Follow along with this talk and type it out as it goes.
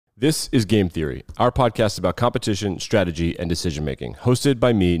This is Game Theory, our podcast about competition, strategy, and decision-making, hosted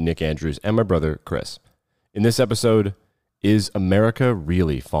by me, Nick Andrews, and my brother, Chris. In this episode, is America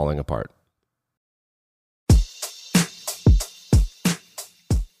really falling apart?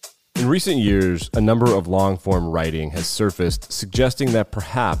 In recent years, a number of long-form writing has surfaced suggesting that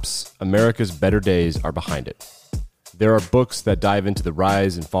perhaps America's better days are behind it. There are books that dive into the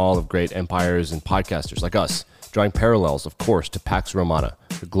rise and fall of great empires and podcasters like us, drawing parallels, of course, to Pax Romana,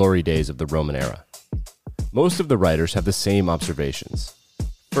 the glory days of the Roman era. Most of the writers have the same observations.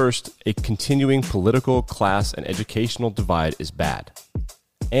 First, a continuing political, class, and educational divide is bad,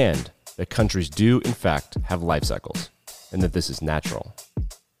 and that countries do, in fact, have life cycles, and that this is natural.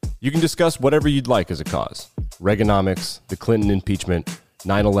 You can discuss whatever you'd like as a cause. Reaganomics, the Clinton impeachment,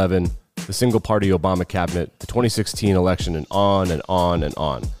 9/11, the single-party Obama cabinet, the 2016 election, and on and on and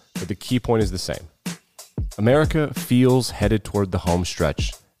on. But the key point is the same. America feels headed toward the home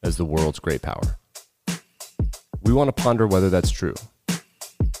stretch as the world's great power. We want to ponder whether that's true,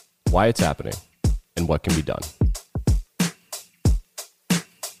 why it's happening, and what can be done.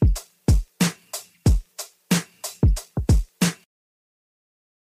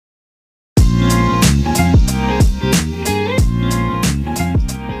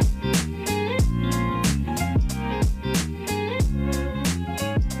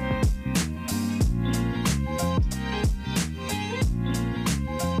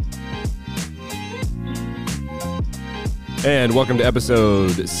 And welcome to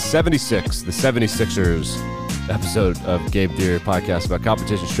episode 76, the 76ers episode of Game Theory podcast about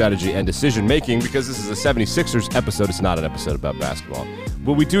competition, strategy, and decision-making. Because this is a 76ers episode, it's not an episode about basketball.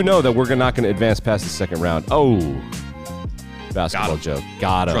 But we do know that we're not going to advance past the second round. Oh, basketball joke.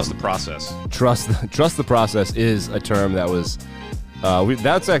 Got him. Trust the process. Trust the process is a term that was...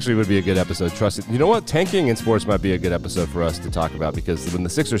 that's actually would be a good episode. Trust it. You know what? Tanking in sports might be a good episode for us to talk about, because when the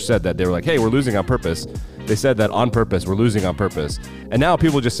Sixers said that, they were like, hey, we're losing on purpose. They said that on purpose. We're losing on purpose. And now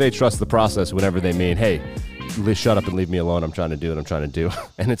people just say trust the process whenever they mean, hey, shut up and leave me alone. I'm trying to do what I'm trying to do.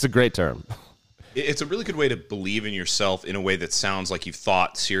 And it's a great term. It's a really good way to believe in yourself in a way that sounds like you've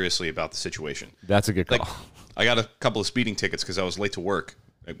thought seriously about the situation. That's a good call. Like, I got a couple of speeding tickets because I was late to work.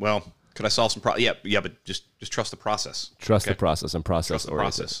 Like, well, could I solve some problems? Yeah, but just trust the process. Trust the process and process. Trust the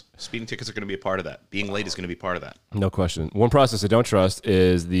process. Speeding tickets are going to be a part of that. Being late is going to be part of that. No question. One process I don't trust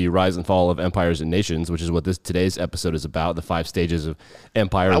is the rise and fall of empires and nations, which is what today's episode is about. The 5 stages of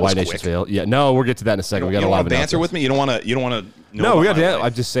empire, why nations fail. Yeah, no, we'll get to that in a second. We got a lot of banter with me. You don't want to. No, we got to.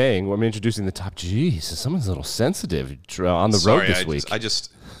 I'm just saying. I'm introducing the top. Jeez, someone's a little sensitive on the road this week.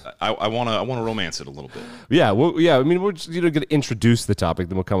 I want to romance it a little bit. Yeah, I mean, we're just going to introduce the topic,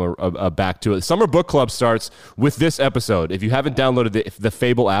 then we'll come back to it. Summer Book Club starts with this episode. If you haven't downloaded the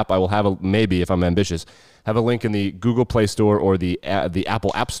Fable app, I will have maybe if I'm ambitious, have a link in the Google Play Store or the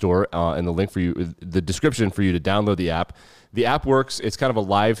Apple App Store, and the link for you, the description for you to download the app. The app works. It's kind of a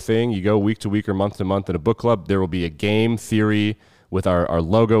live thing. You go week to week or month to month in a book club. There will be a game theory with our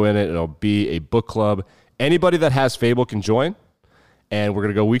logo in it. It'll be a book club. Anybody that has Fable can join. And we're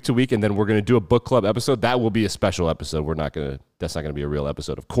going to go week to week, and then we're going to do a book club episode. That will be a special episode. That's not going to be a real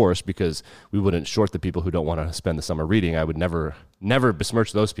episode, of course, because we wouldn't short the people who don't want to spend the summer reading. I would never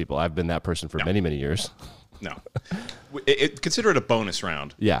besmirch those people. I've been that person for many, many years. No. Consider it a bonus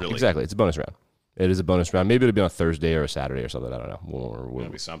round. Yeah, really. Exactly. It's a bonus round. It is a bonus round. Maybe it'll be on a Thursday or a Saturday or something. I don't know.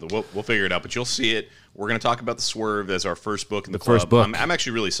 It'll be something. We'll figure it out, but you'll see it. We're going to talk about The Swerve as our first book in the club. First book. I'm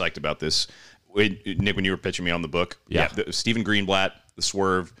actually really psyched about this. Nick, when you were pitching me on the book, Stephen Greenblatt, The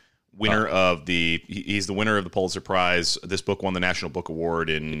Swerve, winner of he's the winner of the Pulitzer Prize. This book won the National Book Award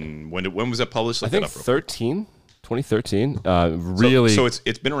in when was that published? I think 2013. Really. So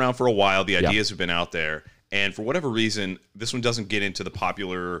it's been around for a while. The ideas have been out there, and for whatever reason, this one doesn't get into the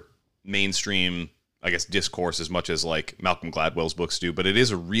popular mainstream, I guess, discourse as much as like Malcolm Gladwell's books do. But it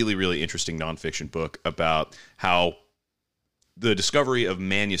is a really, really interesting nonfiction book about how the discovery of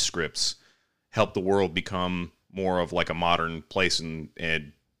manuscripts helped the world become more of like a modern place, and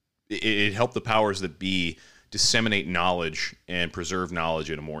it helped the powers that be disseminate knowledge and preserve knowledge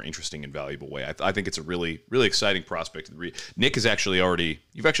in a more interesting and valuable way. I think it's a really, really exciting prospect to read. Nick has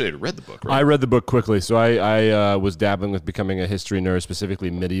you've actually read the book, right? I read the book quickly, so I was dabbling with becoming a history nerd, specifically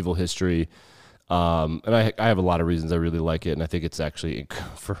medieval history. And I have a lot of reasons I really like it, and I think it's actually,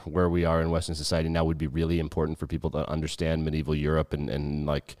 for where we are in Western society now, would be really important for people to understand medieval Europe and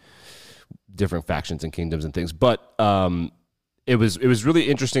like different factions and kingdoms and things. But it was really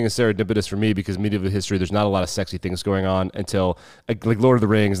interesting and serendipitous for me because medieval history, there's not a lot of sexy things going on until like Lord of the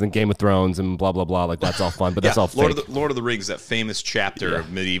Rings and then Game of Thrones and blah blah blah. Like that's all fun, but that's all fake. Lord of the Rings, that famous chapter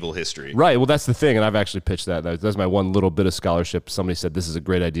of medieval history. Right. Well, that's the thing, and I've actually pitched that. That's my one little bit of scholarship. Somebody said this is a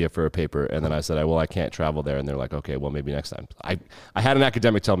great idea for a paper, and then I said, well, I can't travel there, and they're like, okay, well, maybe next time. I had an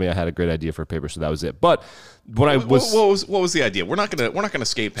academic tell me I had a great idea for a paper, so that was it. But when I was what was the idea? We're not gonna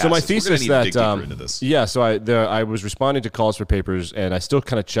skate past. So my this. thesis We're gonna that need to dig deeper into this. yeah, so I was responding to calls for papers, and I still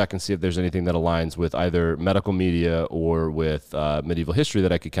kind of check and see if there's anything that aligns with either medical media or with medieval history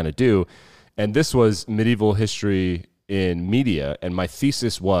that I could kind of do. And this was medieval history in media, and my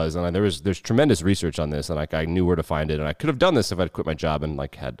thesis was, and there's tremendous research on this, and like I knew where to find it, and I could have done this if I'd quit my job and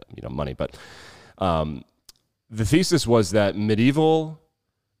like had money, but the thesis was that medieval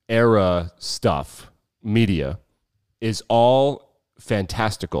era stuff, media, is all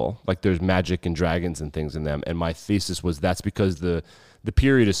fantastical, like there's magic and dragons and things in them, and my thesis was that's because the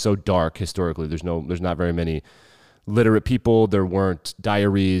period is so dark historically. There's not very many literate people. There weren't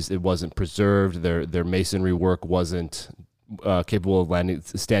diaries. It wasn't preserved. Their masonry work wasn't capable of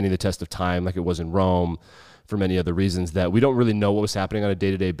standing the test of time like it was in Rome, for many other reasons, that we don't really know what was happening on a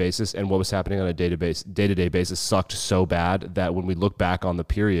day-to-day basis, and what was happening on a day-to-day basis sucked so bad that when we look back on the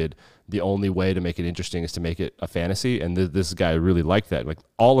period, the only way to make it interesting is to make it a fantasy, and this guy really liked that. Like,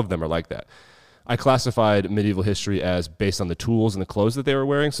 all of them are like that. I classified medieval history as based on the tools and the clothes that they were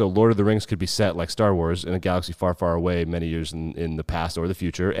wearing. So Lord of the Rings could be set like Star Wars in a galaxy far, far away, many years in the past or the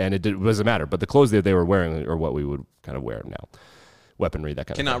future, and it doesn't matter. But the clothes that they were wearing are what we would kind of wear now. Weaponry, that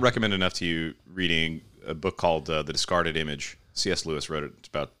kind of thing. Cannot recommend enough to you reading a book called The Discarded Image. C.S. Lewis wrote it. It's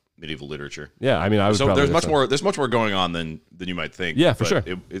about medieval literature. Yeah, I mean, I would so probably... There's much more going on than you might think. Yeah, for sure.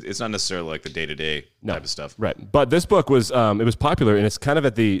 It's not necessarily like the day-to-day type of stuff. Right. But this book was it was popular, and it's kind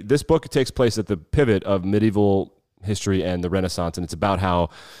of this book takes place at the pivot of medieval history and the Renaissance, and it's about how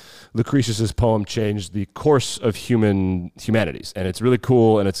Lucretius's poem changed the course of humanities, and it's really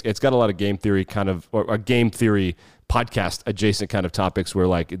cool, and it's got a lot of game theory or a game theory podcast adjacent kind of topics where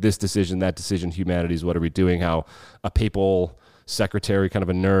like this decision, that decision, humanities, what are we doing? How a papal secretary, kind of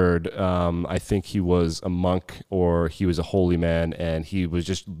a nerd, I think he was a monk or he was a holy man, and he was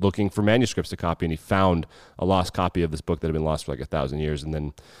just looking for manuscripts to copy, and he found a lost copy of this book that had been lost for like 1,000 years, and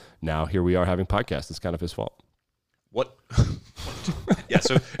then now here we are having podcasts. It's kind of his fault. What? Yeah,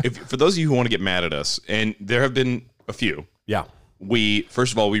 so for those of you who want to get mad at us, and there have been a few. Yeah.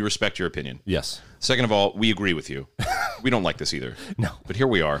 First of all, we respect your opinion. Yes. Second of all, we agree with you. We don't like this either. No. But here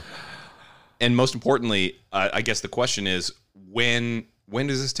we are. And most importantly, I guess the question is, when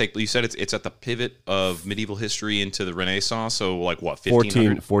does this take? You said it's at the pivot of medieval history into the Renaissance. So like what,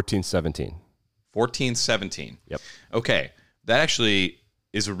 1417. 1417. Yep. Okay. That actually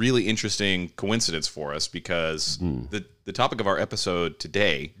is a really interesting coincidence for us because the topic of our episode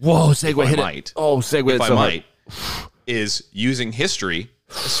today. Whoa, segue, hit it. Oh, segue. If I might, is using history,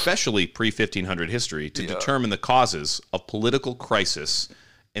 especially pre-1500 history, to determine the causes of political crisis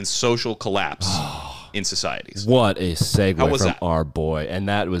and social collapse in societies. What a segue from that? Our boy. And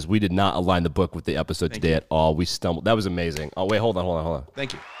that was, we did not align the book with the episode today at all. We stumbled. That was amazing. Oh, wait, hold on.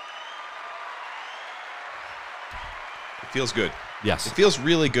 Thank you. It feels good. Yes. It feels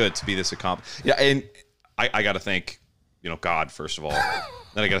really good to be this accomplished. Yeah, and I got to thank, God, first of all.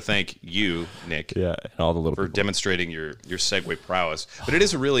 Then I got to thank you, Nick, and all the little for demonstrating your segue prowess. But it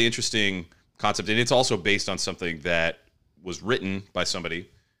is a really interesting concept, and it's also based on something that was written by somebody,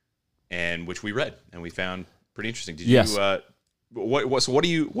 and which we read and we found pretty interesting. Did yes. you? What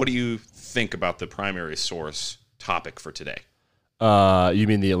do you think about the primary source topic for today? You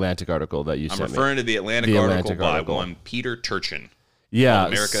mean the Atlantic article that you sent me? I'm referring to the Atlantic article by one Peter Turchin. Yeah,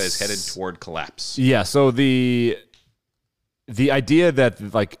 America is headed toward collapse. Yeah, so the idea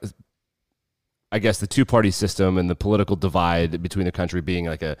that, like, I guess the two-party system and the political divide between the country being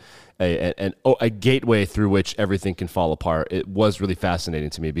like a gateway through which everything can fall apart, it was really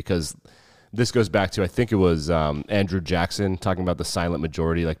fascinating to me because this goes back to, I think it was Andrew Jackson talking about the silent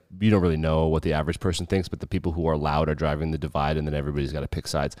majority. Like, you don't really know what the average person thinks, but the people who are loud are driving the divide, and then everybody's got to pick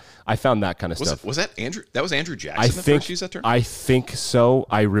sides. I found that kind of stuff. Was that Andrew? That was Andrew Jackson first used that term? I think so.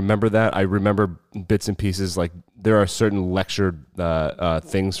 I remember that. I remember bits and pieces. Like, there are certain lectured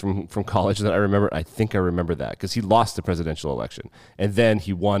things from college that I remember. I think I remember that because he lost the presidential election, and then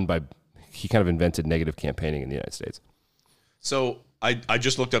he won he kind of invented negative campaigning in the United States. So I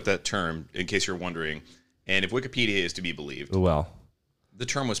just looked up that term in case you're wondering, and if Wikipedia is to be believed, well, the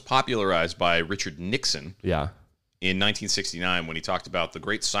term was popularized by Richard Nixon. Yeah. in 1969 when he talked about the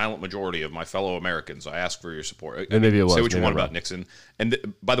great silent majority of my fellow Americans. I ask for your support. And maybe it was. Say what you maybe want about Nixon. And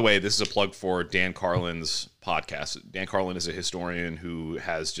by the way, this is a plug for Dan Carlin's podcast. Dan Carlin is a historian who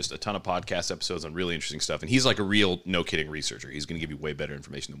has just a ton of podcast episodes on really interesting stuff. And he's like a real, no kidding researcher. He's going to give you way better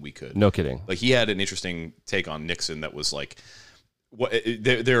information than we could. No kidding. Like he had an interesting take on Nixon that was like, what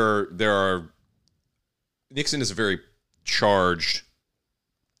there are Nixon is a very charged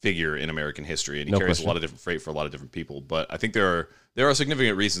figure in American history, and he carries a lot of different freight for a lot of different people. But I think there are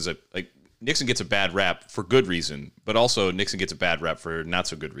significant reasons that like Nixon gets a bad rap for good reason, but also Nixon gets a bad rap for not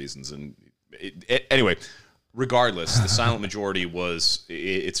so good reasons. And anyway, regardless, the silent majority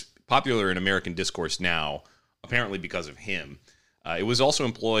it's popular in American discourse now, apparently because of him. It was also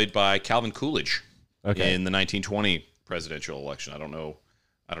employed by Calvin Coolidge in the 1920 presidential election. I don't know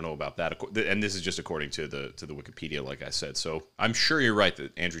about that, and this is just according to the Wikipedia, like I said. So I'm sure you're right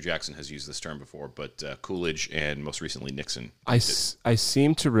that Andrew Jackson has used this term before, but Coolidge and most recently Nixon. I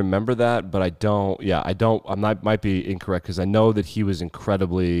seem to remember that, but I don't. Yeah, I don't. Might be incorrect because I know that he was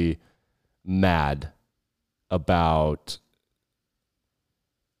incredibly mad about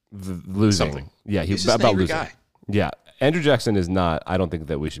losing. Something. Yeah, he's just about an angry losing. guy. Yeah, Andrew Jackson is not. I don't think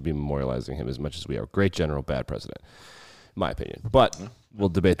that we should be memorializing him as much as we are. Great general, bad president. My opinion, but we'll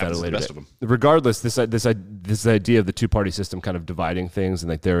debate that later. Regardless, this idea of the two-party system kind of dividing things, and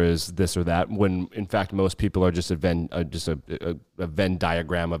like there is this or that, when in fact most people are just a Venn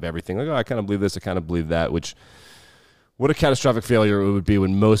diagram of everything. Like, oh, I kind of believe this, I kind of believe that. Which, what a catastrophic failure it would be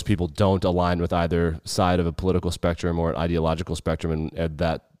when most people don't align with either side of a political spectrum or an ideological spectrum, and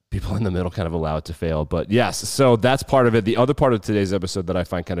that people in the middle kind of allow it to fail. But yes, so that's part of it. The other part of today's episode that I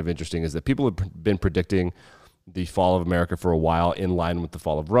find kind of interesting is that people have been predicting the fall of America for a while, in line with the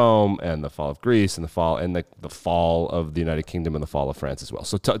fall of Rome and the fall of Greece and the fall of the United Kingdom and the fall of France as well.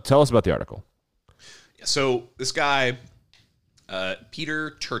 So tell us about the article. So this guy,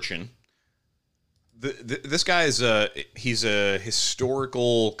 Peter Turchin, this guy he's a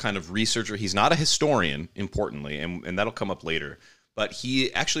historical kind of researcher. He's not a historian, importantly, and that'll come up later. But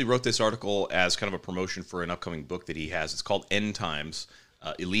he actually wrote this article as kind of a promotion for an upcoming book that he has. It's called End Times.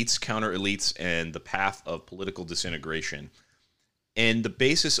 Elites, Counter-Elites, and the Path of Political Disintegration. And the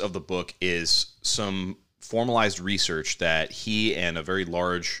basis of the book is some formalized research that he and a very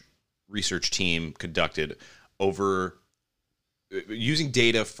large research team conducted over using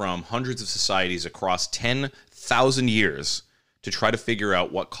data from hundreds of societies across 10,000 years to try to figure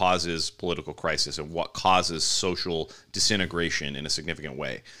out what causes political crisis and what causes social disintegration in a significant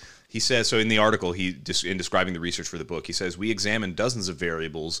way. He says, so in the article, in describing the research for the book, he says, we examined dozens of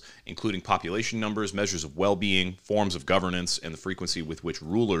variables, including population numbers, measures of well-being, forms of governance, and the frequency with which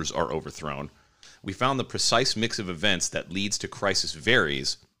rulers are overthrown. We found the precise mix of events that leads to crisis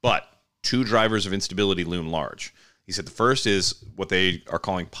varies, but two drivers of instability loom large. He said the first is what they are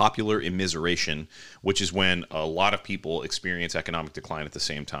calling popular immiseration, which is when a lot of people experience economic decline at the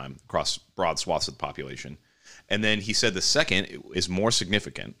same time across broad swaths of the population. And then he said the second is more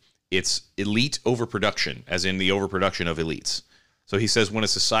significant. It's elite overproduction, as in the overproduction of elites. So he says when a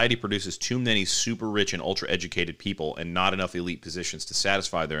society produces too many super rich and ultra educated people and not enough elite positions to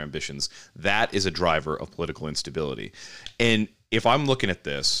satisfy their ambitions, that is a driver of political instability. And if I'm looking at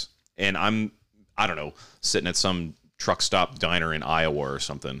this and I don't know, sitting at some truck stop diner in Iowa or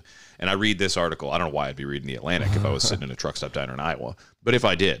something, and I read this article, I don't know why I'd be reading The Atlantic if I was sitting in a truck stop diner in Iowa, but if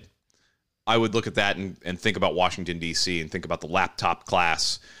I did, I would look at that and think about Washington, D.C., and think about the laptop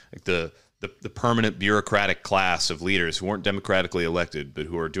class, like the permanent bureaucratic class of leaders who weren't democratically elected, but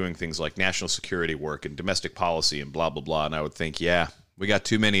who are doing things like national security work and domestic policy and blah, blah, blah. And I would think, yeah, we got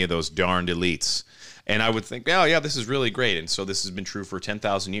too many of those darned elites. And I would think, oh, yeah, this is really great. And so this has been true for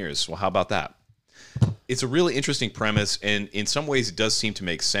 10,000 years. Well, how about that? It's a really interesting premise, and in some ways it does seem to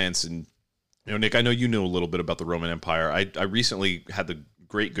make sense. And, you know, Nick, I know you know a little bit about the Roman Empire. I recently had the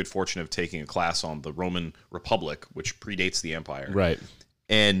great good fortune of taking a class on the Roman Republic, which predates the empire. Right.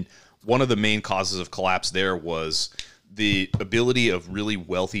 And one of the main causes of collapse there was the ability of really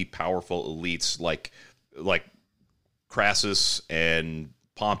wealthy, powerful elites like Crassus and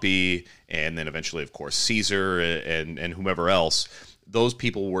Pompey, and then eventually, of course, Caesar and whomever else. Those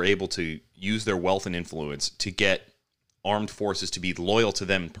people were able to use their wealth and influence to get armed forces to be loyal to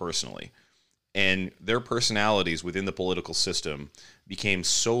them personally. And their personalities within the political system became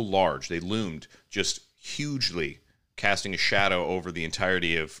so large, they loomed just hugely, casting a shadow over the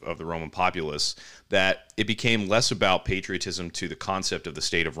entirety of the Roman populace, that it became less about patriotism to the concept of the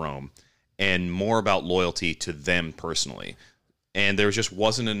state of Rome and more about loyalty to them personally. And there just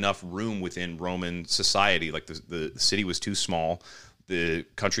wasn't enough room within Roman society. Like the city was too small. The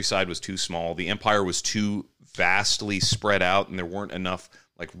countryside was too small. The empire was too vastly spread out, and there weren't enough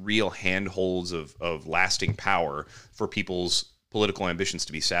like real handholds of lasting power for people's political ambitions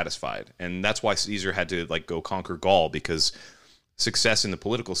to be satisfied. And that's why Caesar had to like go conquer Gaul, because success in the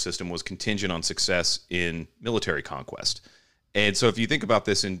political system was contingent on success in military conquest. And so if you think about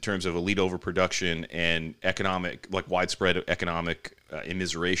this in terms of elite overproduction and economic, like widespread economic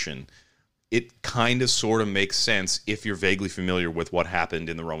immiseration, it kind of sort of makes sense if you're vaguely familiar with what happened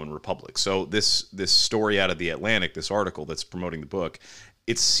in the Roman Republic. So this story out of The Atlantic, this article that's promoting the book,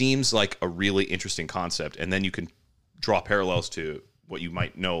 it seems like a really interesting concept. And then you can draw parallels to what you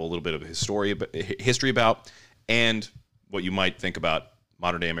might know a little bit of history about, and what you might think about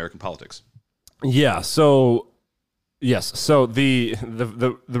modern day American politics. Yeah. So yes. So the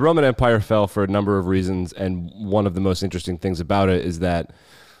Roman Empire fell for a number of reasons, and one of the most interesting things about it is that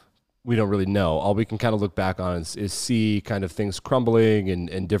we don't really know. All we can kind of look back on is see kind of things crumbling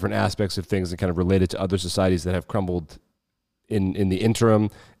and different aspects of things that kind of related to other societies that have crumbled in the interim.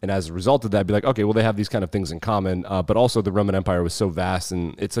 And as a result of that, be like, okay, well, they have these kind of things in common. But also the Roman Empire was so vast,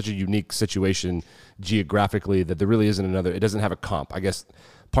 and it's such a unique situation geographically that there really isn't another, it doesn't have a comp. I guess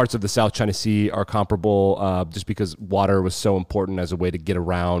parts of the South China Sea are comparable just because water was so important as a way to get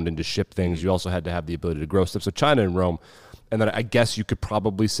around and to ship things. You also had to have the ability to grow stuff. So China and Rome. And then I guess you could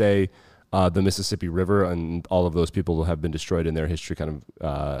probably say the Mississippi River, and all of those people have been destroyed in their history, kind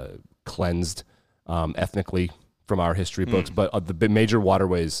of cleansed ethnically from our history books. But the major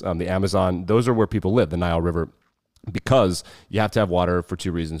waterways, the Amazon, those are where people live, the Nile River, because you have to have water for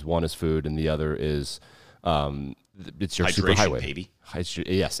two reasons. One is food, and the other is it's your superhighway. Baby.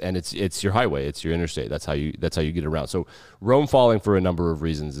 Yes, and it's your highway, it's your interstate. That's how you get around. So Rome falling for a number of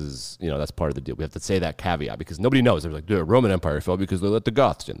reasons is, that's part of the deal. We have to say that caveat because nobody knows. They're like, the Roman Empire fell because they let the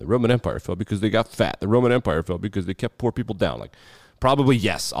Goths in. The Roman Empire fell because they got fat. The Roman Empire fell because they kept poor people down. Like, probably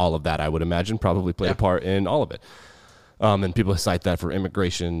yes, all of that I would imagine probably played a part in all of it. And people cite that for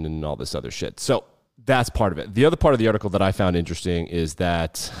immigration and all this other shit. So that's part of it. The other part of the article that I found interesting is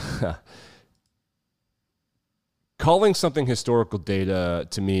that calling something historical data,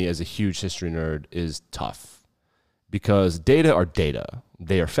 to me as a huge history nerd, is tough because data are data.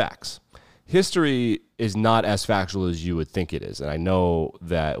 They are facts. History is not as factual as you would think it is. And I know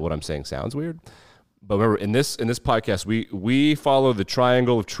that what I'm saying sounds weird, but remember, in this podcast, we follow the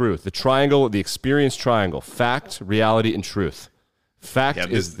triangle of truth, the experience triangle: fact, reality, and truth. Fact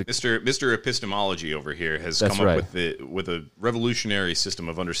is Mr. Epistemology over here has come up with a revolutionary system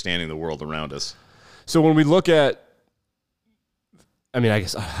of understanding the world around us. So when we look at, I mean, I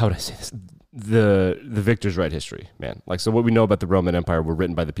guess, how would I say this? The victors write history, man. Like, so what we know about the Roman Empire were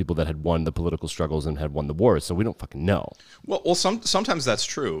written by the people that had won the political struggles and had won the wars, so we don't fucking know. Well, sometimes that's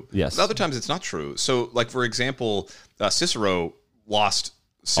true. Yes. But other times it's not true. So, like, for example, Cicero lost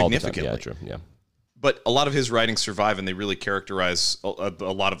significantly. All the time. Yeah, true. Yeah. But a lot of his writings survive, and they really characterize a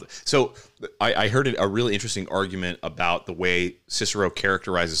lot of. So I heard a really interesting argument about the way Cicero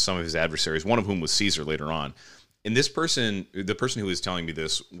characterizes some of his adversaries, one of whom was Caesar later on. And the person who was telling me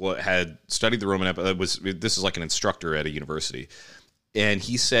this had studied the Roman Empire. This is like an instructor at a university, and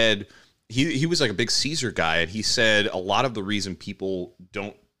he said he was like a big Caesar guy, and he said a lot of the reason people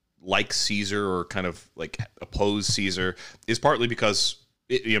don't like Caesar or kind of like oppose Caesar is partly because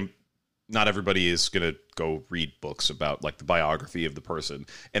not everybody is going to go read books about like the biography of the person,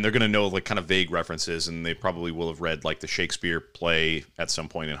 and they're going to know like kind of vague references, and they probably will have read like the Shakespeare play at some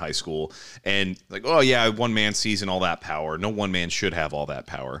point in high school, and like, oh yeah, one man sees in all that power. No one man should have all that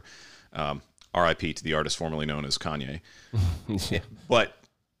power. R.I.P. to the artist formerly known as Kanye. Yeah. But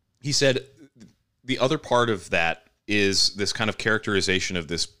he said the other part of that is this kind of characterization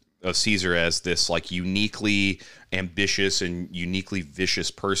of Caesar as this like uniquely ambitious and uniquely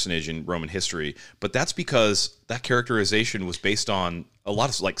vicious personage in Roman history. But that's because that characterization was based on a lot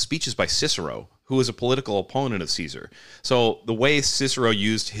of like speeches by Cicero, who was a political opponent of Caesar. So the way Cicero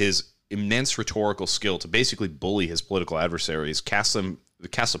used his immense rhetorical skill to basically bully his political adversaries, cast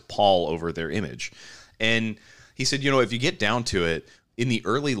a pall over their image. And he said, if you get down to it, in the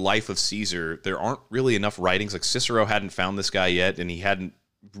early life of Caesar, there aren't really enough writings. Like Cicero hadn't found this guy yet, and he hadn't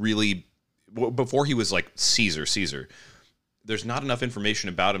really, before he was like Caesar, there's not enough information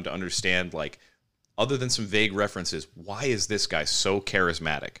about him to understand, like, other than some vague references, why is this guy so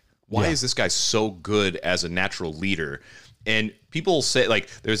charismatic? Why is this guy so good as a natural leader? And people say, like,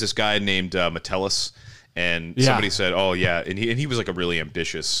 there's this guy named Metellus, and somebody said, oh yeah, and he was like a really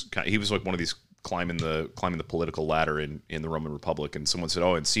ambitious, he was like one of these climbing the political ladder in the Roman Republic, and someone said,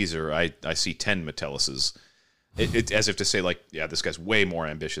 oh, in Caesar, I see 10 Metelluses. It as if to say, like, yeah, this guy's way more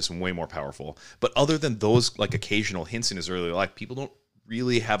ambitious and way more powerful. But other than those, like, occasional hints in his early life, people don't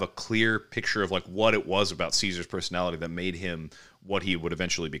really have a clear picture of, like, what it was about Caesar's personality that made him what he would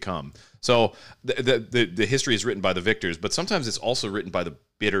eventually become. So the history is written by the victors, but sometimes it's also written by the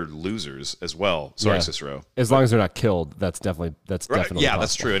bitter losers as well. Sorry, Cicero. As long as they're not killed, that's definitely yeah, possible.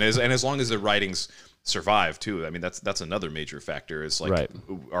 That's true. And as long as their writings survive too. I mean, that's another major factor. Is like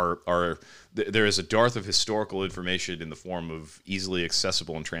there is a dearth of historical information in the form of easily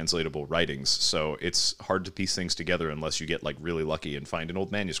accessible and translatable writings. So it's hard to piece things together unless you get, like, really lucky and find an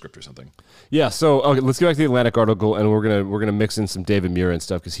old manuscript or something. Yeah. So okay, let's get back to the Atlantic article, and we're gonna mix in some David Muir and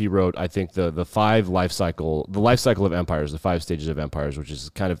stuff, because he wrote, I think, the life cycle of empires, the 5 stages of empires, which is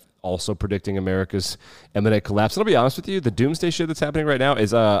kind of also predicting America's imminent collapse. And I'll be honest with you, the doomsday shit that's happening right now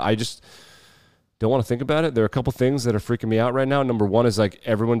is I just don't want to think about it. There are a couple things that are freaking me out right now. Number one is, like,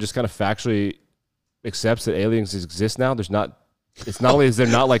 everyone just kind of factually accepts that aliens exist now. It's not only is there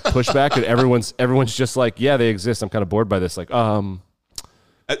not, like, pushback, and everyone's just like, yeah, they exist. I'm kind of bored by this. Like,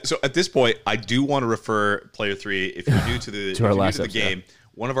 So at this point, I do want to refer Player 3, if you're new to the game. Yeah.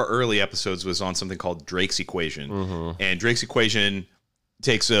 One of our early episodes was on something called Drake's Equation. And Drake's Equation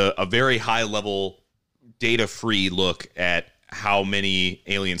takes a very high level, data-free look at how many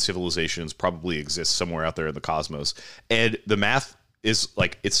alien civilizations probably exist somewhere out there in the cosmos. And the math is,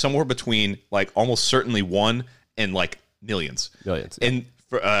 like, it's somewhere between, like, almost certainly 1 and, like, millions. Yeah. And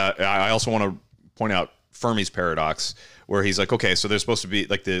I also want to point out Fermi's paradox, where he's like, okay, so there's supposed to be,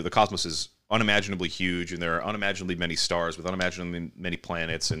 like, the cosmos is unimaginably huge, and there are unimaginably many stars with unimaginably many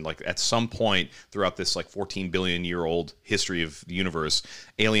planets, and, like, at some point throughout this, like, 14 billion year old history of the universe,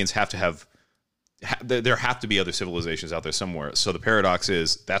 aliens have to be other civilizations out there somewhere. So the paradox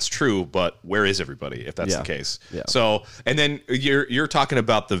is, that's true, but where is everybody if that's the case? Yeah. So, and then you're talking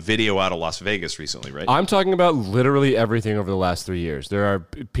about the video out of Las Vegas recently, right? I'm talking about literally everything over the last 3 years. There are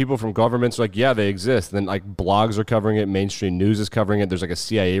people from governments like, yeah, they exist. And then, like, blogs are covering it, mainstream news is covering it. There's, like, a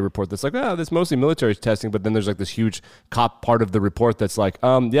CIA report that's like, that's mostly military testing, but then there's, like, this huge cop part of the report that's like,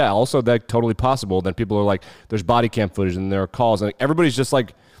 yeah, also that's totally possible. Then people are like, there's body cam footage and there are calls, and, like, everybody's just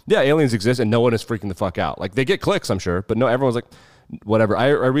like, yeah, aliens exist, and no one is freaking the fuck out. Like, they get clicks, I'm sure, but no, everyone's like, whatever. I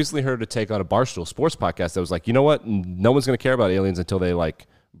recently heard a take on a Barstool Sports podcast that was like, you know what? No one's going to care about aliens until they, like,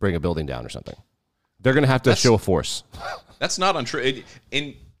 bring a building down or something. They're going to have to show a force. That's not untrue.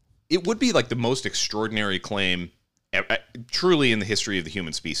 And it would be, like, the most extraordinary claim truly in the history of the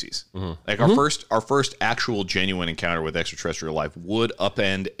human species. Like, our first actual genuine encounter with extraterrestrial life would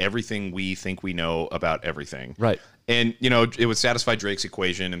upend everything we think we know about everything. Right. And, you know, it would satisfy Drake's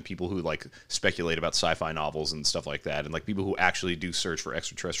Equation and people who, like, speculate about sci-fi novels and stuff like that, and, like, people who actually do search for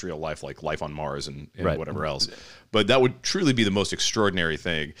extraterrestrial life, like life on Mars and whatever else. But that would truly be the most extraordinary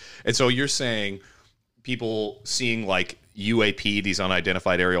thing. And so you're saying people seeing, like, UAP, these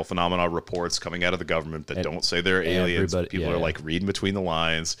unidentified aerial phenomena reports coming out of the government that don't say they're aliens. People are like reading between the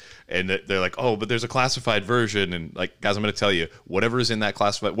lines, and they're like, oh, but there's a classified version. And, like, guys, I'm going to tell you, whatever is in that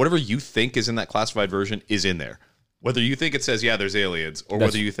classified, whatever you think is in that classified version is in there. Whether you think it says, yeah, there's aliens, or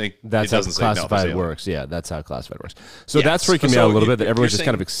whether you think it doesn't say, no, there's aliens. Classified works. Yeah, that's how classified works. So that's freaking me out a little bit, that everyone's just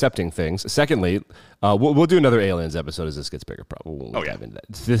kind of accepting things. Secondly, we'll do another aliens episode as this gets bigger. Probably. We'll dive into that.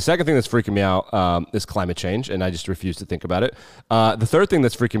 The second thing that's freaking me out is climate change, and I just refuse to think about it. The third thing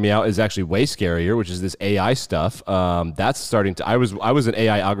that's freaking me out is actually way scarier, which is this AI stuff. That's starting to. I was an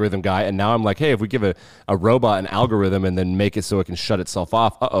AI algorithm guy, and now I'm like, hey, if we give a robot an algorithm and then make it so it can shut itself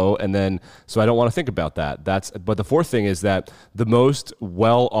off, and then so I don't want to think about that. But the fourth thing is that the most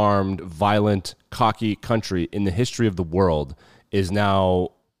well-armed, violent, cocky country in the history of the world is now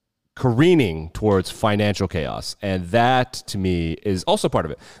careening towards financial chaos. And that, to me, is also part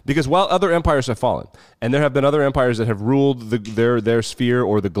of it. Because while other empires have fallen, and there have been other empires that have ruled their sphere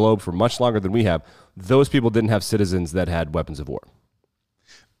or the globe for much longer than we have, those people didn't have citizens that had weapons of war.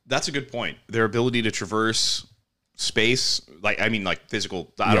 That's a good point. Their ability to traverse space, like, I mean, like,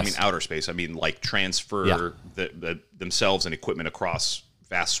 physical, I don't mean outer space, I mean, like, transfer themselves and equipment across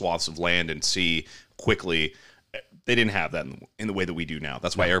vast swaths of land and sea quickly. They didn't have that in the way that we do now.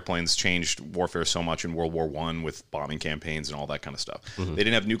 That's why airplanes changed warfare so much in World War I with bombing campaigns and all that kind of stuff. They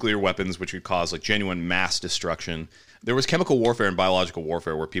didn't have nuclear weapons, which would cause, like, genuine mass destruction. There was chemical warfare and biological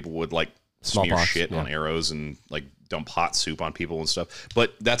warfare where people would, like, smear shit on arrows and, like, dump hot soup on people and stuff.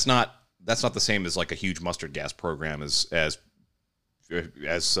 But that's not the same as, like, a huge mustard gas program as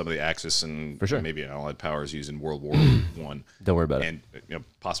some of the Axis and maybe Allied powers used in World War I. Don't worry about it. And, you know,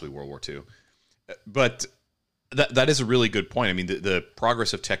 possibly World War II. But That is a really good point. I mean, the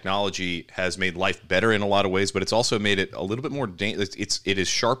progress of technology has made life better in a lot of ways, but it's also made it a little bit more. It has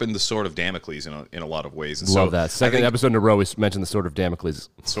sharpened the sword of Damocles in a lot of ways. And Love that. Second episode in a row, we mentioned the sword of Damocles.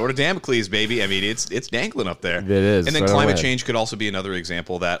 Sword of Damocles, baby. I mean, it's dangling up there. It is. And then climate change could also be another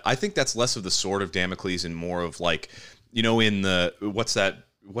example of that. I think that's less of the sword of Damocles and more of like, in the what's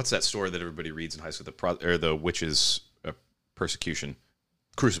that story that everybody reads in high school, the witches' persecution,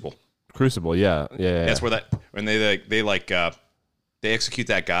 Crucible. Crucible, yeah. That's where when they execute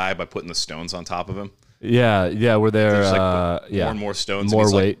that guy by putting the stones on top of him. Yeah, where they're more and more stones,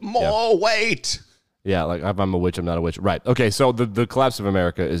 more weight, more weight. Yeah, like if I'm a witch, I'm not a witch. Right. Okay, so the collapse of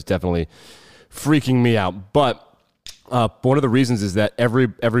America is definitely freaking me out. But one of the reasons is that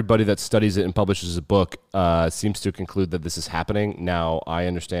everybody that studies it and publishes a book seems to conclude that this is happening. Now, I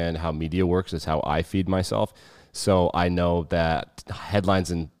understand how media works. It's how I feed myself. So I know that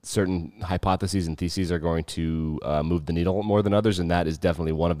headlines and certain hypotheses and theses are going to move the needle more than others, and that is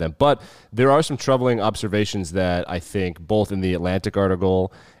definitely one of them. But there are some troubling observations that I think both in the Atlantic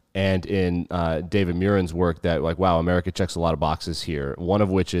article and in David Murin's work that, like, wow, America checks a lot of boxes here. One of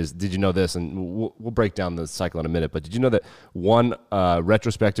which is, did you know this? And we'll break down the cycle in a minute, but did you know that one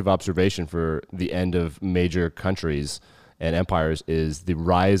retrospective observation for the end of major countries and empires is the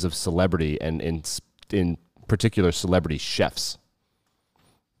rise of celebrity and in particular celebrity chefs?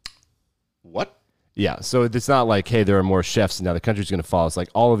 What? Yeah, so it's not like, hey, there are more chefs and now the country's going to fall. It's like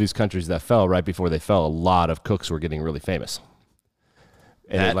all of these countries that fell, right before they fell, a lot of cooks were getting really famous.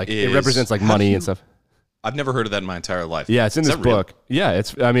 And it represents like money and stuff. I've never heard of that in my entire life. Yeah, it's in this book. Yeah,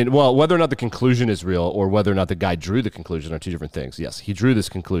 whether or not the conclusion is real or whether or not the guy drew the conclusion are two different things. Yes, he drew this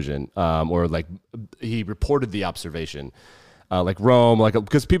conclusion, or like he reported the observation. Like Rome,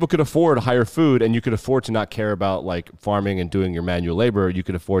 because people could afford higher food and you could afford to not care about like farming and doing your manual labor. You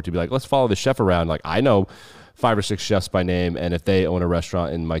could afford to be like, let's follow the chef around. Like I know 5 or 6 chefs by name, and if they own a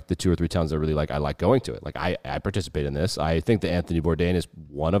restaurant in like the 2 or 3 towns I really like, I like going to it. Like I participate in this. I think that Anthony Bourdain is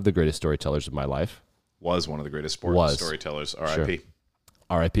one of the greatest storytellers of my life. Was one of the greatest storytellers. R.I.P. Sure.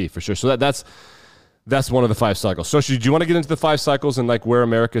 R.I.P. for sure. So that's one of the 5 cycles. So do you want to get into the 5 cycles and like where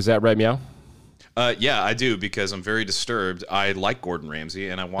America's at right meow? Yeah, I do, because I'm very disturbed. I like Gordon Ramsay,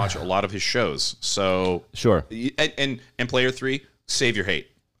 and I watch a lot of his shows. So sure. And player 3, save your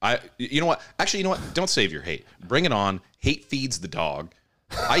hate. You know what? Actually, you know what? Don't save your hate. Bring it on. Hate feeds the dog.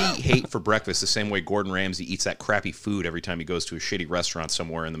 I eat hate for breakfast the same way Gordon Ramsay eats that crappy food every time he goes to a shitty restaurant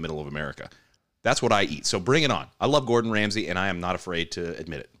somewhere in the middle of America. That's what I eat. So bring it on. I love Gordon Ramsay, and I am not afraid to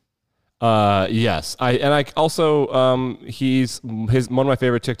admit it. Yes. I also, he's one of my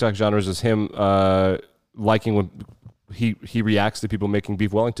favorite TikTok genres is him, liking when he reacts to people making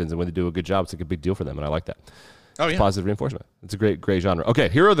beef Wellingtons, and when they do a good job, it's like a big deal for them. And I like that. Oh yeah. Positive reinforcement. It's a great genre. Okay.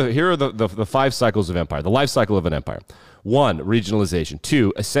 Here are the 5 cycles of empire, the life cycle of an empire. 1, regionalization.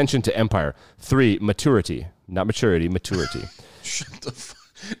 2, ascension to empire. 3, maturity, not maturity, maturity. Shut the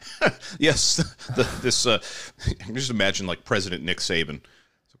yes. I can just imagine like President Nick Saban.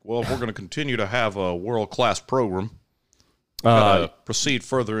 Well, if we're going to continue to have a world-class program, proceed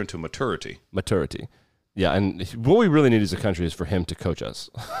further into maturity. Maturity. Yeah, and what we really need as a country is for him to coach us.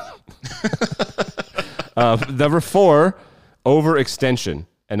 Number 4, overextension.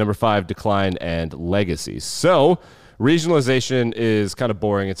 And number 5, decline and legacy. So regionalization is kind of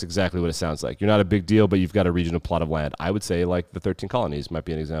boring. It's exactly what it sounds like. You're not a big deal, but you've got a regional plot of land. I would say like the 13 colonies might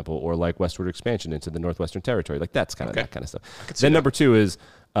be an example, or like westward expansion into the Northwestern Territory. Like that's kind of that kind of stuff. Then number 2 is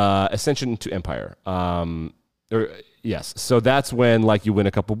ascension to empire. Yes. So that's when like you win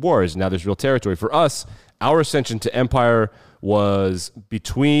a couple wars. Now there's real territory. For us, our ascension to empire was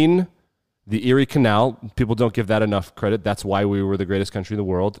between the Erie Canal. People don't give that enough credit. That's why we were the greatest country in the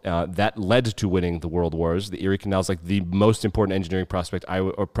world. That led to winning the world wars. The Erie Canal is like the most important engineering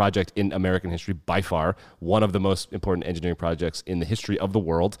project in American history by far. One of the most important engineering projects in the history of the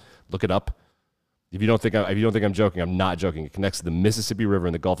world. Look it up. If you don't think I'm joking, I'm not joking. It connects the Mississippi River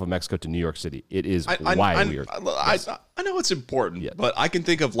and the Gulf of Mexico to New York City. It is weird. I know it's important, but I can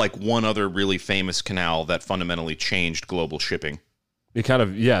think of like one other really famous canal that fundamentally changed global shipping. It kind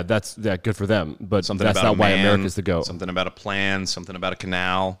of, that's good for them, but that's not why America's the go. Something about a plan, something about a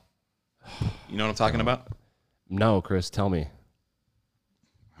canal. You know what I'm talking about? No, Chris, tell me.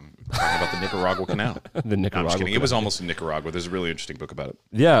 I'm talking about the Nicaragua Canal. The Nicaragua I'm just kidding. Canal. It was almost in Nicaragua. There's a really interesting book about it.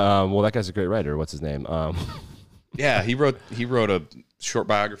 Yeah, well, that guy's a great writer. What's his name? Yeah, he wrote a short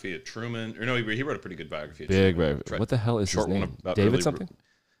biography of Truman. Or no, he wrote a pretty good biography of Truman. What the hell is his name? David something?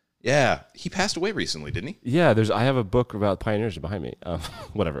 Yeah, he passed away recently, didn't he? Yeah, I have a book about pioneers behind me.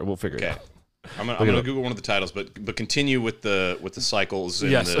 Whatever, we'll figure it out. I'm gonna Google one of the titles, but continue with the cycles.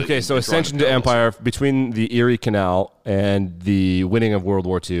 And yes. Okay. So ascension to empire between the Erie Canal and the winning of World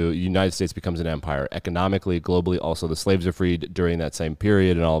War II, the United States becomes an empire economically, globally. Also, the slaves are freed during that same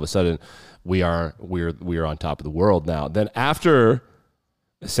period, and all of a sudden, we're on top of the world now. Then after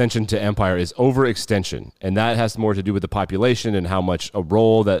ascension to empire is overextension, and that has more to do with the population and how much a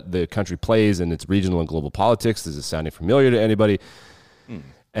role that the country plays in its regional and global politics. Is it sounding familiar to anybody?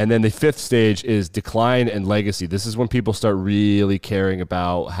 And then the fifth stage is decline and legacy. This is when people start really caring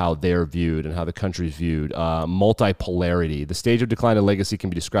about how they're viewed and how the country's viewed. Multipolarity. The stage of decline and legacy can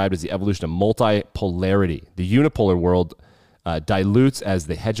be described as the evolution of multipolarity. The unipolar world dilutes as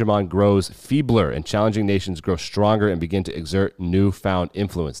the hegemon grows feebler and challenging nations grow stronger and begin to exert newfound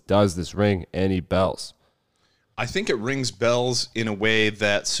influence. Does this ring any bells? I think it rings bells in a way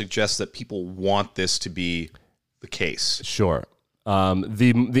that suggests that people want this to be the case. Sure.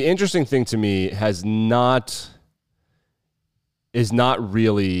 The interesting thing to me is not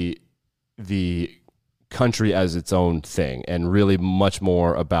really the country as its own thing, and really much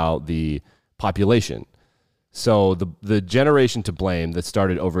more about the population. So the generation to blame that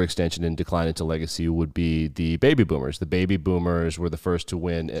started overextension and decline into legacy would be the baby boomers. The baby boomers were the first to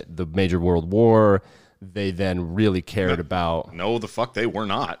win the major world war. They then really cared about... No, the fuck they were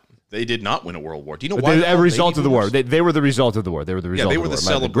not. They did not win a world war. Do you know why? As a result of the war. They were the result of the war. They were the result of the war.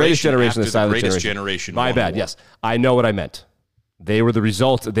 The greatest generation, the silent generation. My bad, yes. I know what I meant. They were the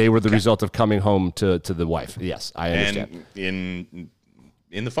result. They were the result of coming home to the wife. Yes, I understand. And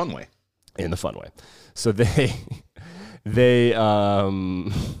in the fun way. In the fun way. So they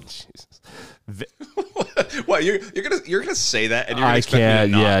Jesus. What you're gonna say that and you're gonna expect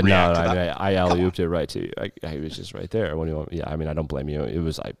me to not react to that? I alley-ooped it right to you. I was just right there. What do you want? Yeah, I mean, I don't blame you. It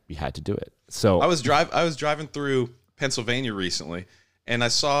was you had to do it. So I was driving through Pennsylvania recently, and I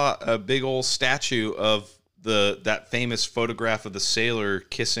saw a big old statue of that famous photograph of the sailor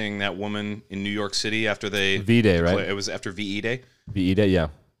kissing that woman in New York City after they V-Day, right? It was after VE Day. VE Day, yeah.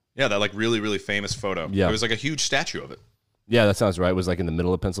 Yeah, that like really, really famous photo. Yeah. There was like a huge statue of it. Yeah, that sounds right. It was like in the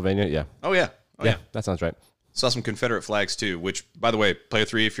middle of Pennsylvania. Yeah. Oh yeah. Yeah, that sounds right. Saw some Confederate flags too, which, by the way, player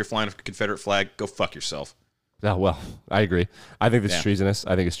 3, if you're flying a Confederate flag, go fuck yourself. Oh, well, I agree. I think it's treasonous.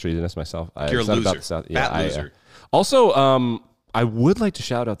 I think it's treasonous myself. You're a loser. About the South. Fat loser. Also, I would like to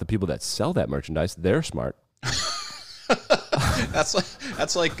shout out the people that sell that merchandise. They're smart.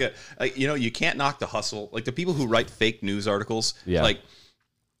 That's like you can't knock the hustle. Like the people who write fake news articles. Yeah. Like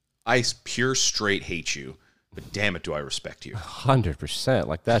I pure straight hate you. But damn it, do I respect you? 100%.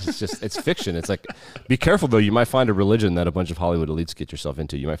 Like that is just, it's fiction. It's like, be careful though. You might find a religion that a bunch of Hollywood elites get yourself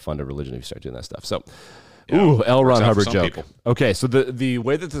into. You might find a religion if you start doing that stuff. So, L. Ron Hubbard joke. People. Okay, so the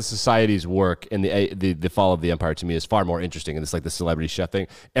way that the societies work in the fall of the empire to me is far more interesting. And it's like the celebrity chef thing.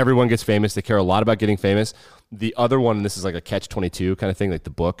 Everyone gets famous. They care a lot about getting famous. The other one, and this is like a catch-22 kind of thing, like the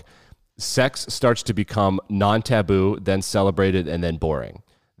book, sex starts to become non-taboo, then celebrated, and then boring.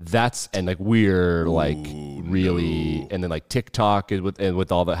 That's and like we're like really and then like TikTok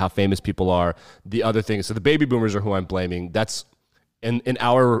with all the how famous people are. The other thing, so the baby boomers are who I'm blaming. That's in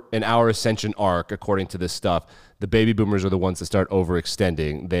our ascension arc, according to this stuff. The baby boomers are the ones that start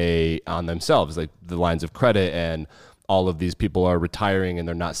overextending they on themselves, like the lines of credit, and all of these people are retiring and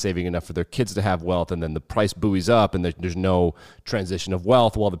they're not saving enough for their kids to have wealth, and then the price buoys up and there's no transition of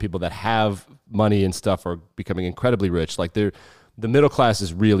wealth, while the people that have money and stuff are becoming incredibly rich. Like the middle class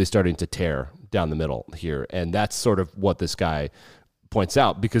is really starting to tear down the middle here. And that's sort of what this guy points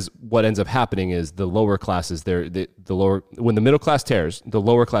out, because what ends up happening is the lower classes, the lower, when the middle class tears, the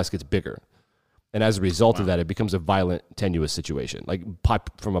lower class gets bigger. And as a result of that, it becomes a violent, tenuous situation. Like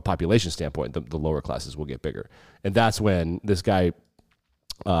from a population standpoint, the lower classes will get bigger. And that's when this guy,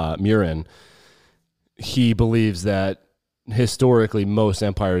 Murin, he believes that historically most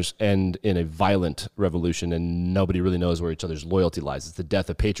empires end in a violent revolution and nobody really knows where each other's loyalty lies. It's the death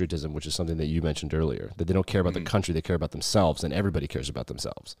of patriotism, which is something that you mentioned earlier, that they don't care about the country, they care about themselves, and everybody cares about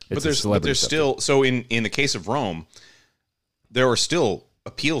themselves. But there's still, so in the case of Rome, there are still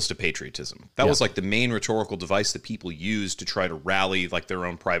appeals to patriotism. That was like the main rhetorical device that people used to try to rally like their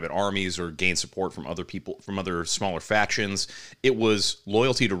own private armies or gain support from other people, from other smaller factions. It was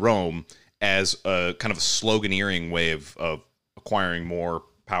loyalty to Rome as a kind of a sloganeering way of acquiring more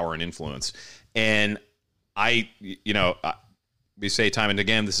power and influence. And we say time and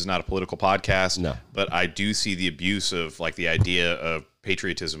again, this is not a political podcast, but I do see the abuse of like the idea of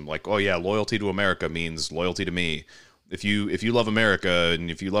patriotism. Like, oh yeah, loyalty to America means loyalty to me. If you love America and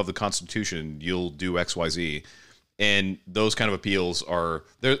if you love the Constitution, you'll do X, Y, Z. And those kind of appeals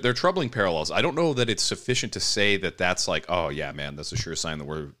they're troubling parallels. I don't know that it's sufficient to say that that's like, oh yeah, man, that's a sure sign that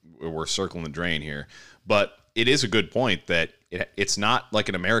we're circling the drain here. But it is a good point that it's not like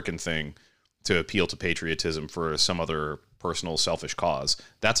an American thing to appeal to patriotism for some other personal selfish cause.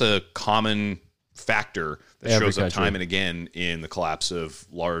 That's a common factor that shows up time and again in the collapse of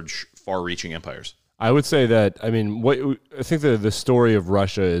large, far-reaching empires. I would say that, I mean, I think the story of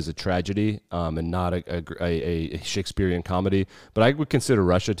Russia is a tragedy and not a Shakespearean comedy, but I would consider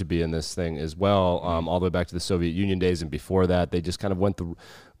Russia to be in this thing as well, all the way back to the Soviet Union days and before that. They just kind of went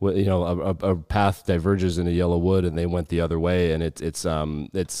a path diverges in a yellow wood, and they went the other way, and it's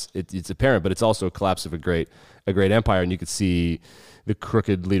apparent, but it's also a collapse of a great empire, and you could see the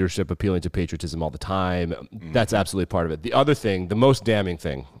crooked leadership appealing to patriotism all the time. Mm-hmm. That's absolutely part of it. The other thing, the most damning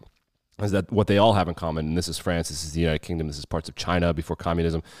thing, is that what they all have in common, and this is France, this is the United Kingdom, this is parts of China before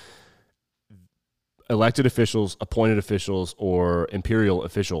communism, elected officials, appointed officials, or imperial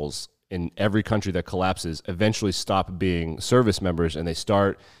officials in every country that collapses eventually stop being service members, and they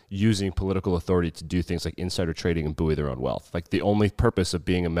start using political authority to do things like insider trading and buoy their own wealth. Like, the only purpose of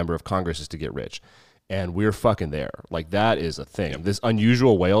being a member of Congress is to get rich. And we're fucking there. Like, that is a thing. Yep. This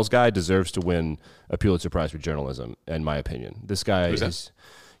Unusual Whales guy deserves to win a Pulitzer Prize for journalism, in my opinion. This guy is...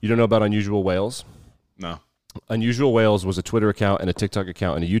 You don't know about Unusual Whales? No. Unusual Whales was a Twitter account and a TikTok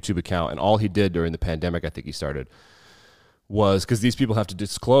account and a YouTube account, and all he did during the pandemic, I think he started, was because these people have to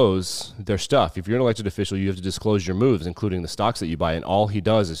disclose their stuff. If you're an elected official, you have to disclose your moves, including the stocks that you buy, and all he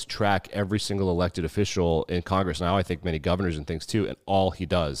does is track every single elected official in Congress. Now, I think many governors and things too, and all he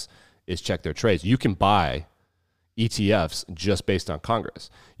does is check their trades. You can buy ETFs just based on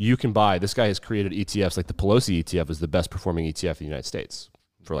Congress. You can buy, this guy has created ETFs, like the Pelosi ETF is the best performing ETF in the United States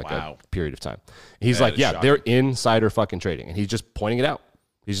for like a period of time. He's like, yeah, shocking. They're insider fucking trading. And he's just pointing it out.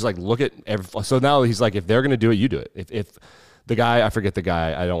 He's just like, look at so now he's like, if they're going to do it, you do it. If the guy, I forget the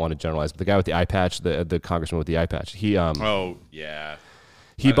guy, I don't want to generalize, but the guy with the eye patch, the congressman with the eye patch, he, oh yeah.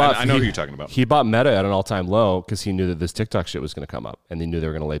 I know who you're talking about. He bought Meta at an all-time low because he knew that this TikTok shit was going to come up, and he knew they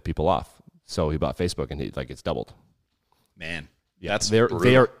were going to lay people off. So he bought Facebook, and it's doubled. Man. Yeah,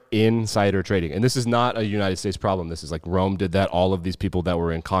 they are insider trading. And this is not a United States problem. This is like Rome did that. All of these people that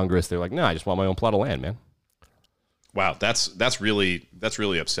were in Congress, they're like, no, I just want my own plot of land, man. Wow, that's really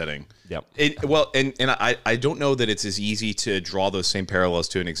upsetting. Yep. I don't know that it's as easy to draw those same parallels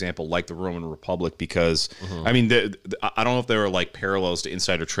to an example like the Roman Republic because, I mean, I don't know if there are like parallels to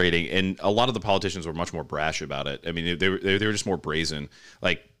insider trading, and a lot of the politicians were much more brash about it. I mean, they were just more brazen.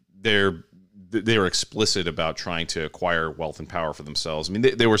 Like, they were explicit about trying to acquire wealth and power for themselves. I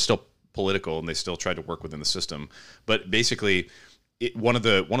mean, they were still political and they still tried to work within the system. But basically, one of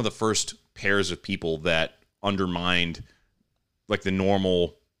the first pairs of people that undermined like the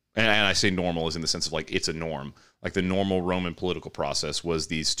normal, and I say normal as in the sense of like it's a norm, like the normal Roman political process was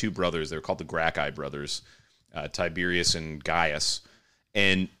these two brothers. They're called the Gracchi brothers, Tiberius and Gaius.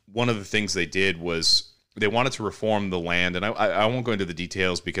 And one of the things they did was they wanted to reform the land, and I won't go into the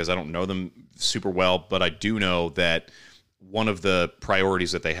details because I don't know them super well, but I do know that one of the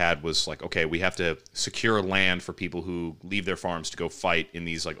priorities that they had was like, okay, we have to secure land for people who leave their farms to go fight in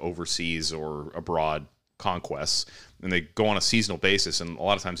these like overseas or abroad conquests, and they go on a seasonal basis, and a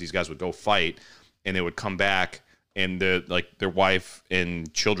lot of times these guys would go fight, and they would come back, and their wife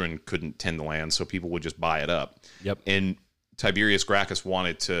and children couldn't tend the land, so people would just buy it up. Yep. And Tiberius Gracchus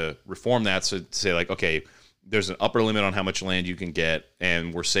wanted to reform that, so to say like, okay, there's an upper limit on how much land you can get,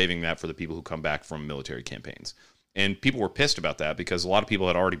 and we're saving that for the people who come back from military campaigns. And people were pissed about that because a lot of people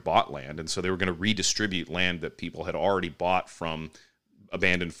had already bought land, and so they were going to redistribute land that people had already bought from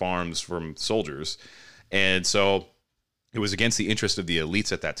abandoned farms from soldiers. And so it was against the interest of the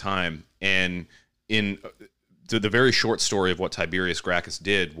elites at that time. And in the very short story of what Tiberius Gracchus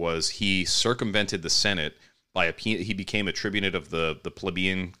did was he circumvented the Senate he became a tribunate of the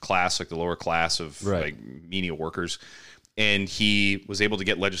plebeian class, like the lower class of like menial workers, and he was able to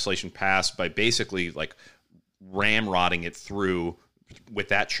get legislation passed by basically like ramrodding it through with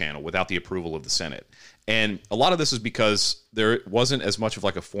that channel without the approval of the Senate. And a lot of this is because there wasn't as much of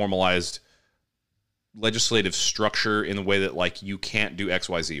like a formalized legislative structure in the way that like you can't do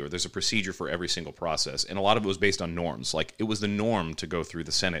XYZ or there's a procedure for every single process. And a lot of it was based on norms. Like it was the norm to go through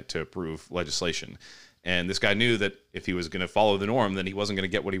the Senate to approve legislation. And this guy knew that if he was going to follow the norm, then he wasn't going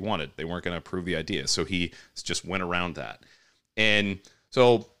to get what he wanted. They weren't going to approve the idea. So he just went around that. And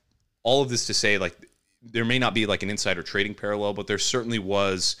so all of this to say, like, there may not be like an insider trading parallel, but there certainly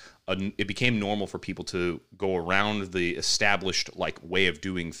was it became normal for people to go around the established like way of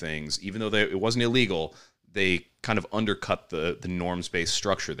doing things, even though it wasn't illegal. they kind of undercut the norms-based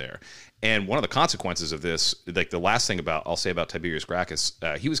structure there. And one of the consequences of this, like the last thing I'll say about Tiberius Gracchus,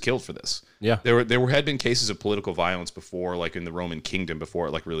 he was killed for this. Yeah. There had been cases of political violence before, like in the Roman kingdom, before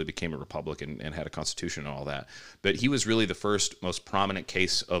it like really became a republic and had a constitution and all that. But he was really the first most prominent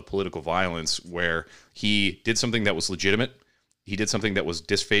case of political violence where he did something that was legitimate. He did something that was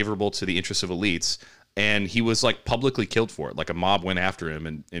disfavorable to the interests of elites, and he was like publicly killed for it. Like a mob went after him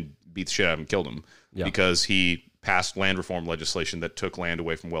and beat the shit out of him and killed him because he passed land reform legislation that took land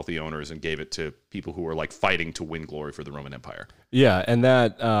away from wealthy owners and gave it to people who were like fighting to win glory for the Roman Empire. Yeah, and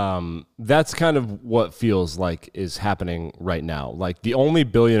that's kind of what feels like is happening right now. Like the only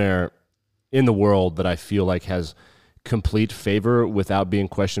billionaire in the world that I feel like has complete favor without being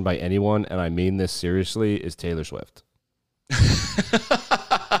questioned by anyone, and I mean this seriously, is Taylor Swift.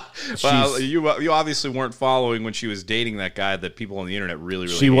 Well, you obviously weren't following when she was dating that guy that people on the internet really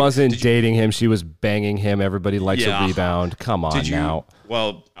she hated. Wasn't dating him. She was banging him. Everybody likes a rebound. Come on now.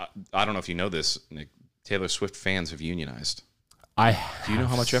 Well, I don't know if you know this, Nick. Taylor Swift fans have unionized. Do you know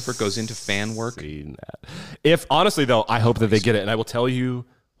how much effort goes into fan work? That. If honestly though, I hope that they get it, and I will tell you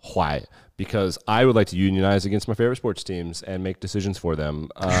why. Because I would like to unionize against my favorite sports teams and make decisions for them.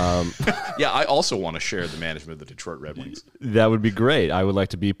 Yeah, I also want to share the management of the Detroit Red Wings. That would be great. I would like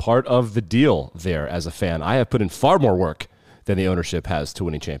to be part of the deal there as a fan. I have put in far more work than the ownership has to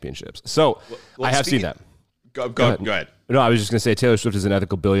winning championships. So I have seen that. Go ahead. No, I was just going to say Taylor Swift is an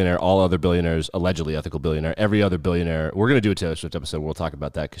ethical billionaire. All other billionaires, allegedly ethical billionaire. Every other billionaire, we're going to do a Taylor Swift episode. We'll talk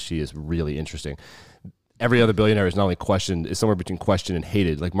about that because she is really interesting. Every other billionaire is not only questioned, is somewhere between questioned and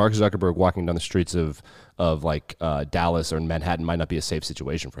hated. Like Mark Zuckerberg walking down the streets of like Dallas or Manhattan might not be a safe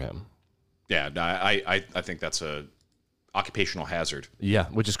situation for him. Yeah, no, I think that's a occupational hazard. Yeah,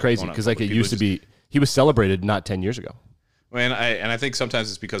 which is crazy because like it used to be, he was celebrated not 10 years ago. And I think sometimes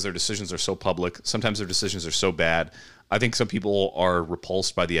it's because their decisions are so public. Sometimes their decisions are so bad. I think some people are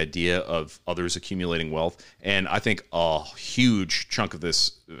repulsed by the idea of others accumulating wealth. And I think a huge chunk of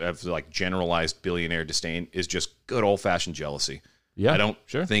this, of like generalized billionaire disdain, is just good old-fashioned jealousy. Yeah, I don't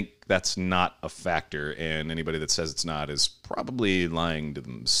think that's not a factor. And anybody that says it's not is probably lying to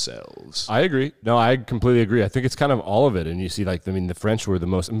themselves. I agree. No, I completely agree. I think it's kind of all of it. And you see, like, I mean, the French were the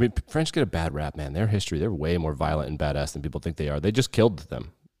most, I mean, French get a bad rap, man. Their history, they're way more violent and badass than people think they are. They just killed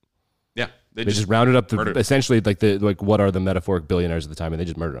them. Yeah. They just rounded up essentially like what are the metaphoric billionaires at the time, and they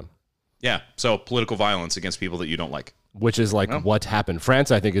just murdered them. Yeah. So political violence against people that you don't like. Which is like what happened.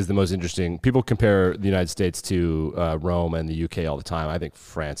 France, I think, is the most interesting. People compare the United States to Rome and the UK all the time. I think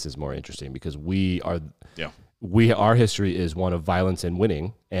France is more interesting because our history is one of violence and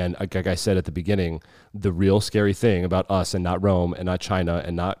winning. And like I said at the beginning, the real scary thing about us and not Rome and not China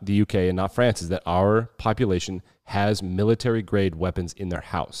and not the UK and not France is that our population has military-grade weapons in their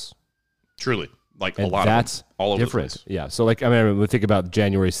house. Truly. Like and a lot that's of them, all over different. the place. Yeah. So like, I mean, we think about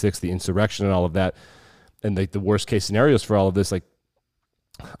January 6th, the insurrection and all of that. And like the worst case scenarios for all of this, like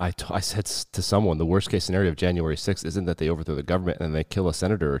I said to someone, the worst case scenario of January 6th isn't that they overthrow the government and they kill a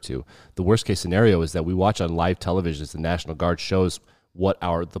senator or two. The worst case scenario is that we watch on live television as the National Guard shows what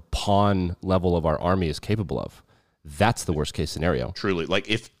the pawn level of our army is capable of. That's the worst case scenario. Truly. Like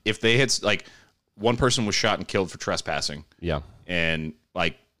if they had, like, one person was shot and killed for trespassing. Yeah. And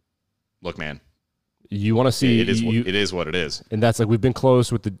like, look, man. You want to see... It is what it is. And that's like, we've been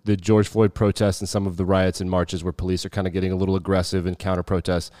close with the George Floyd protests and some of the riots and marches where police are kind of getting a little aggressive and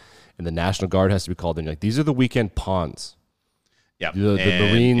counter-protests, and the National Guard has to be called in. Like, these are the weekend pawns. Yeah. The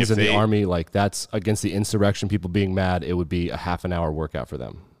Marines and the Army, like, that's against the insurrection, people being mad, it would be a half an hour workout for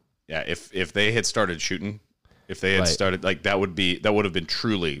them. Yeah, if they had started shooting, if they had started, like, that would have been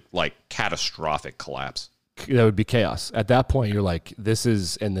truly, like, catastrophic collapse. That would be chaos. At that point, you're like, this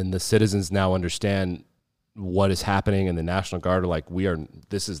is, and then the citizens now understand what is happening, and the National Guard are like,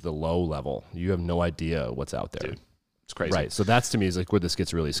 this is the low level. You have no idea what's out there. Dude, it's crazy. Right. So that's, to me, is like where this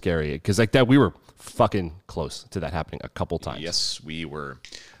gets really scary. Because like that, we were fucking close to that happening a couple times. Yes, we were.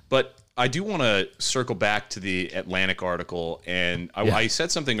 But I do want to circle back to the Atlantic article, and I said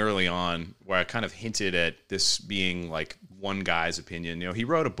something early on where I kind of hinted at this being like one guy's opinion. You know, he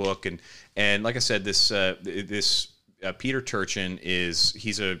wrote a book, and like I said, this Peter Turchin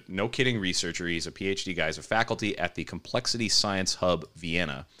he's a no kidding researcher. He's a PhD guy. He's a faculty at the Complexity Science Hub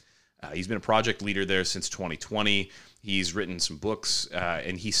Vienna. He's been a project leader there since 2020. He's written some books,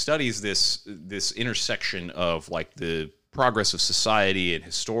 and he studies this intersection of like the progress of society and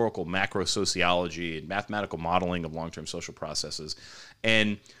historical macro sociology and mathematical modeling of long-term social processes.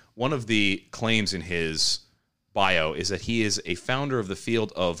 And one of the claims in his bio is that he is a founder of the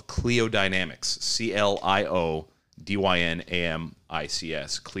field of cliodynamics,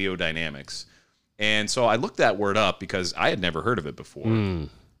 CLIODYNAMICS, cliodynamics. And so I looked that word up because I had never heard of it before.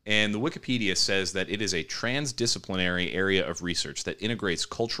 And the Wikipedia says that it is a transdisciplinary area of research that integrates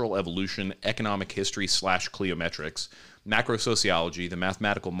cultural evolution, economic history / cliometrics, macrosociology, the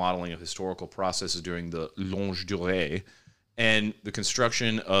mathematical modeling of historical processes during the longue durée, and the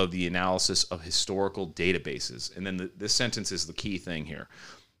construction of the analysis of historical databases. And then this sentence is the key thing here.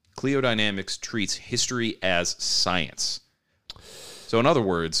 Cliodynamics treats history as science. So in other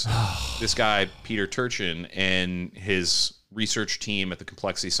words, this guy, Peter Turchin, and his research team at the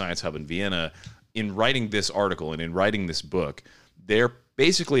Complexity Science Hub in Vienna, in writing this article and in writing this book, they're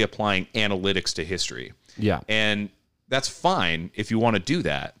basically applying analytics to history. Yeah. And that's fine if you want to do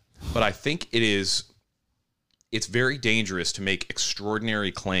that. But I think it's very dangerous to make extraordinary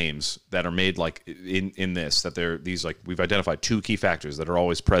claims that are made like in this, that they're these, like, we've identified 2 key factors that are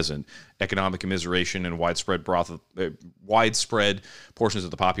always present: economic immiseration and widespread portions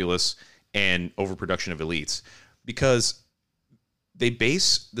of the populace, and overproduction of elites, because they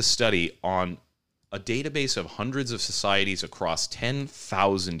base the study on a database of hundreds of societies across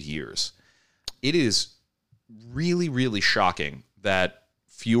 10,000 years. It is really, really shocking that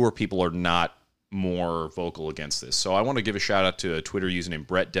fewer people are not more vocal against this. So I want to give a shout out to a Twitter user named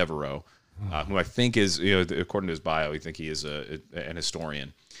Brett Devereaux, who I think is, according to his bio, I think he is an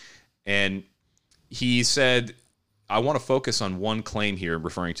historian. And he said, I want to focus on one claim here,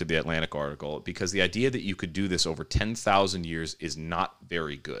 referring to the Atlantic article, because the idea that you could do this over 10,000 years is not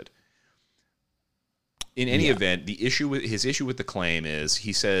very good. In any event, his issue with the claim is,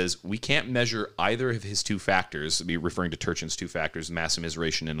 he says, we can't measure either of his 2 factors, referring to Turchin's 2 factors, mass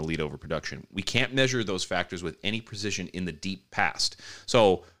immiseration and elite overproduction. We can't measure those factors with any precision in the deep past.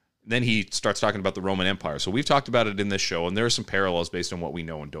 So then he starts talking about the Roman Empire. So we've talked about it in this show, and there are some parallels based on what we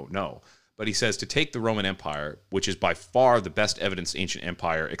know and don't know. But he says to take the Roman Empire, which is by far the best evidenced ancient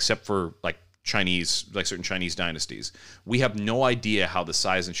empire, except for certain Chinese dynasties, we have no idea how the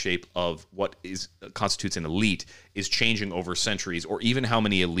size and shape of what constitutes an elite is changing over centuries, or even how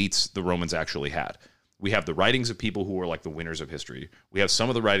many elites the Romans actually had. We have the writings of people who are like the winners of history. We have some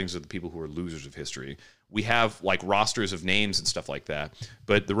of the writings of the people who are losers of history. We have like rosters of names and stuff like that.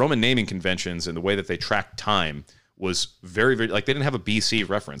 But the Roman naming conventions and the way that they tracked time was very, very, like, they didn't have a BC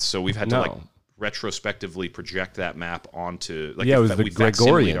reference. So we've had to retrospectively project that map onto, like, it was the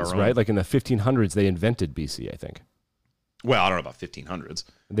Gregorians, right? Like in the 1500s, they invented BC, I think. Well, I don't know about 1500s.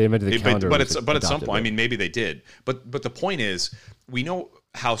 They invented the calendar, but at some point, I mean, maybe they did. But the point is, we know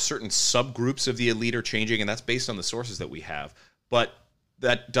how certain subgroups of the elite are changing, and that's based on the sources that we have. But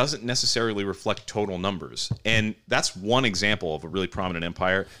that doesn't necessarily reflect total numbers. And that's one example of a really prominent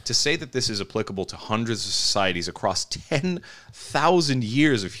empire. To say that this is applicable to hundreds of societies across 10,000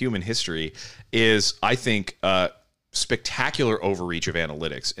 years of human history is, I think, spectacular overreach of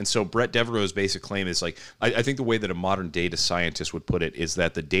analytics. And so Brett Devereaux's basic claim is, like, I think the way that a modern data scientist would put it is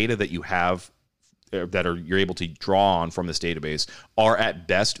that the data that you have you're able to draw on from this database are at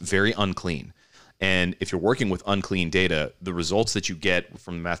best very unclean. And if you're working with unclean data, the results that you get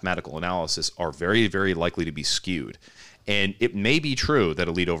from mathematical analysis are very, very likely to be skewed. And it may be true that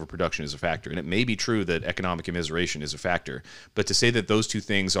elite overproduction is a factor, and it may be true that economic immiseration is a factor. But to say that those 2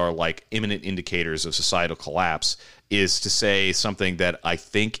 things are like imminent indicators of societal collapse is to say something that I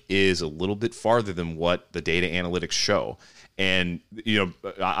think is a little bit farther than what the data analytics show. And,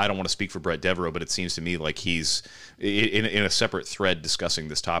 I don't want to speak for Brett Devereaux, but it seems to me like he's in a separate thread discussing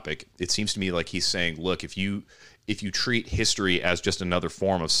this topic. It seems to me like he's saying, look, if you treat history as just another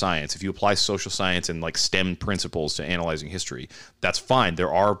form of science, if you apply social science and like STEM principles to analyzing history, that's fine.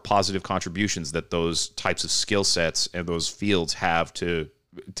 There are positive contributions that those types of skill sets and those fields have to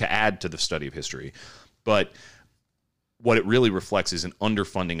add to the study of history. But what it really reflects is an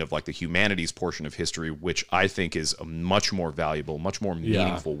underfunding of like the humanities portion of history, which I think is a much more valuable, much more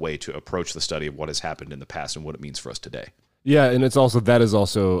meaningful way to approach the study of what has happened in the past and what it means for us today. Yeah, and that is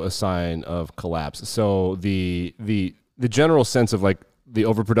also a sign of collapse. So the general sense of like the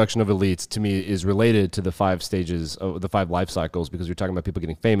overproduction of elites, to me, is related to the 5 stages of the 5 life cycles, because you're talking about people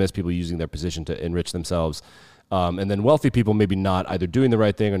getting famous, people using their position to enrich themselves. And then wealthy people maybe not either doing the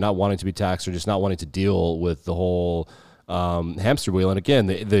right thing or not wanting to be taxed or just not wanting to deal with the whole hamster wheel. And again,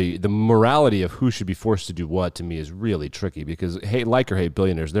 the morality of who should be forced to do what, to me, is really tricky, because like or hate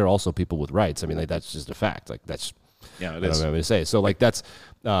billionaires, they're also people with rights. I mean, like, that's just a fact. Like, that's, yeah, it is. I don't know what to say. So like, that's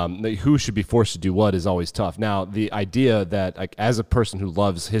who should be forced to do what is always tough. Now, the idea that, like, as a person who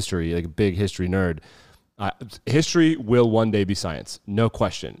loves history, like a big history nerd, History will one day be science, no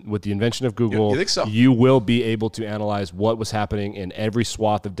question. With the invention of Google, you think so? You will be able to analyze what was happening in every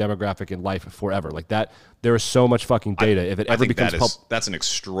swath of demographic in life forever. Like that, there is so much fucking data. If it ever becomes that's an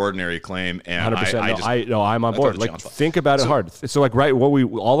extraordinary claim, and 100%. I'm on board. Like, think about it hard. So, like, right,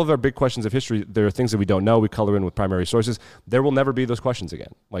 all of our big questions of history, there are things that we don't know. We color in with primary sources. There will never be those questions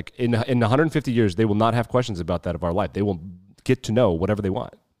again. Like in 150 years, they will not have questions about that of our life. They will get to know whatever they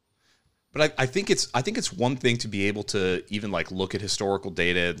want. But I think it's one thing to be able to even like look at historical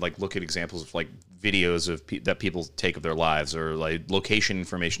data, like look at examples of like videos of that people take of their lives, or like location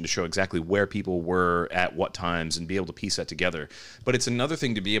information to show exactly where people were at what times and be able to piece that together. But it's another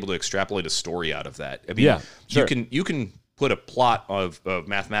thing to be able to extrapolate a story out of that. I mean, yeah, sure. you can put a plot of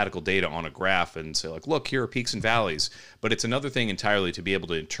mathematical data on a graph and say like, look, here are peaks and valleys. But it's another thing entirely to be able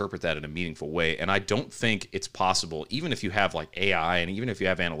to interpret that in a meaningful way. And I don't think it's possible, even if you have like AI and even if you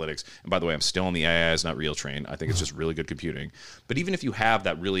have analytics. And by the way, I'm still on the AI is not real train. I think it's just really good computing. But even if you have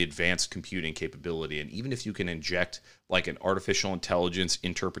that really advanced computing capability, and even if you can inject like an artificial intelligence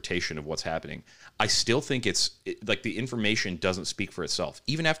interpretation of what's happening, I still think like the information doesn't speak for itself.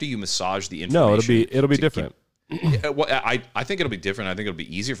 Even after you massage the information. No, it'll be different. Well, I think it'll be different. I think it'll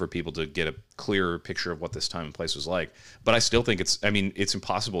be easier for people to get a clearer picture of what this time and place was like. But I still think it's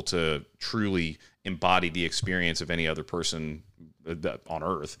impossible to truly embody the experience of any other person on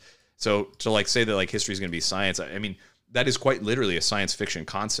Earth. So to like say that like history is going to be science, I mean, that is quite literally a science fiction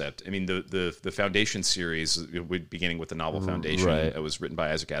concept. I mean, the Foundation series, beginning with the novel Foundation, right. That was written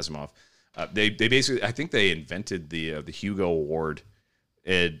by Isaac Asimov. They basically, I think they invented the Hugo Award.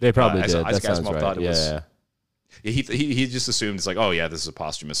 They probably did. Isaac that sounds Asimov right. thought it was. Yeah. He just assumed it's like, oh yeah, this is a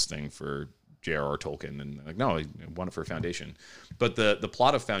posthumous thing for J.R.R. Tolkien, and like, no, he won it for Foundation. But the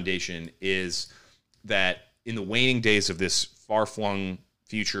plot of Foundation is that in the waning days of this far-flung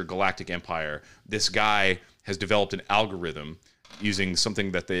future galactic empire, this guy has developed an algorithm using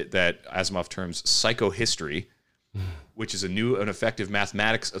something that Asimov terms psychohistory, which is a new and effective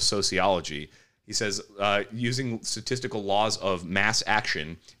mathematics of sociology. He says, using statistical laws of mass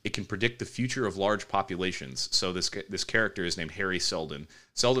action, it can predict the future of large populations. So this character is named Harry Seldon.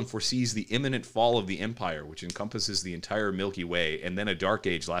 Seldon foresees the imminent fall of the empire, which encompasses the entire Milky Way, and then a dark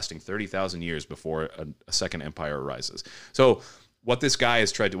age lasting 30,000 years before a second empire arises. So what this guy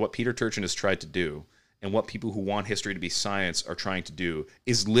what Peter Turchin has tried to do, and what people who want history to be science are trying to do,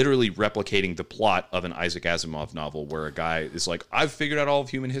 is literally replicating the plot of an Isaac Asimov novel where a guy is like, I've figured out all of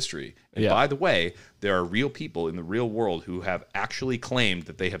human history. And by the way, there are real people in the real world who have actually claimed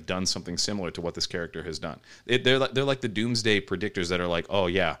that they have done something similar to what this character has done. They're like the doomsday predictors that are like, oh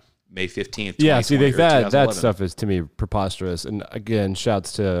yeah, May 15th. Yeah, see, that stuff is to me preposterous. And again,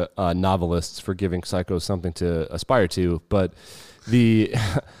 shouts to novelists for giving psychos something to aspire to. But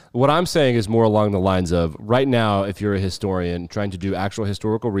what I'm saying is more along the lines of, right now, if you're a historian trying to do actual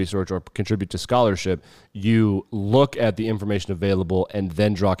historical research or contribute to scholarship, you look at the information available and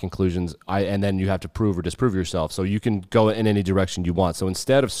then draw conclusions, and then you have to prove or disprove yourself. So you can go in any direction you want. So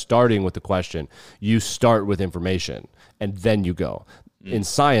instead of starting with the question, you start with information, and then you go. In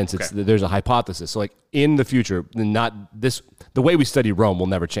science, there's a hypothesis. So like in the future, the way we study Rome will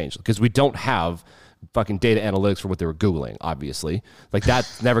never change, because we don't have fucking data analytics for what they were Googling, obviously. Like,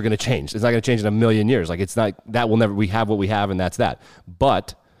 that's never going to change. It's not going to change in a million years. Like, it's not, that will never, we have what we have, and that's that.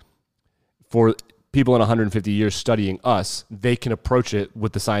 But for people in 150 years studying us, they can approach it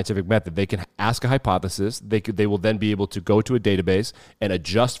with the scientific method. They can ask a hypothesis. They will then be able to go to a database and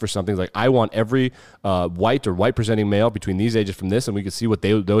adjust for something like, I want every white or white presenting male between these ages from this, and we can see what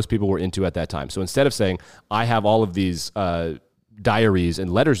those people were into at that time. So instead of saying, I have all of these diaries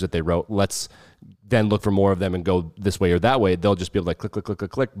and letters that they wrote, let's then look for more of them and go this way or that way, they'll just be able to like click, click, click,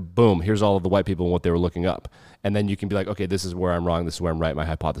 click, click, boom, here's all of the white people and what they were looking up. And then you can be like, okay, this is where I'm wrong, this is where I'm right, my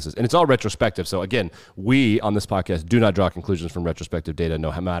hypothesis. And it's all retrospective. So again, we on this podcast do not draw conclusions from retrospective data,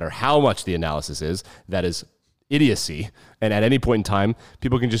 no matter how much the analysis is. That is idiocy. And at any point in time,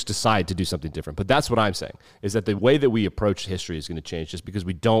 people can just decide to do something different. But that's what I'm saying, is that the way that we approach history is going to change, just because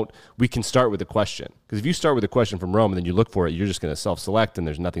we can start with a question. Because if you start with a question from Rome and then you look for it, you're just going to self-select and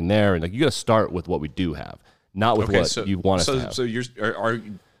there's nothing there. And like, you got to start with what we do have, not with you want us to have. So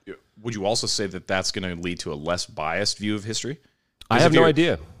would you also say that that's going to lead to a less biased view of history? I have no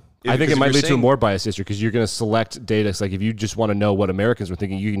idea. I think it might lead to a more biased history, because you're going to select data. It's like, if you just want to know what Americans were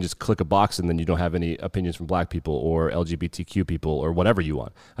thinking, you can just click a box and then you don't have any opinions from black people or LGBTQ people or whatever you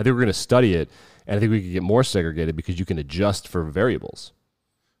want. I think we're going to study it, and I think we can get more segregated because you can adjust for variables.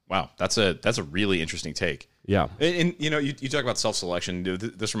 Wow, that's a really interesting take. Yeah. And you know, you talk about self-selection.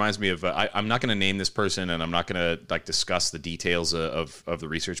 This reminds me of I'm not going to name this person, and I'm not going to like discuss the details of the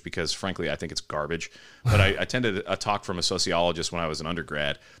research because, frankly, I think it's garbage. But I attended a talk from a sociologist when I was an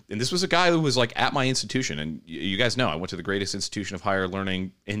undergrad, and this was a guy who was like at my institution. And you guys know I went to the greatest institution of higher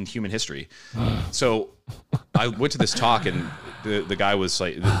learning in human history. So I went to this talk, and the guy was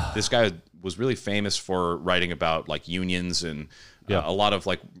like, this guy was really famous for writing about like unions and a lot of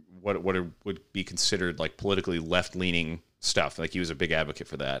like what would be considered like politically left-leaning stuff. Like he was a big advocate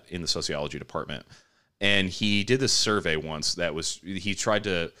for that in the sociology department. And he did this survey once he tried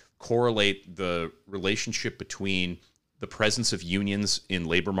to correlate the relationship between the presence of unions in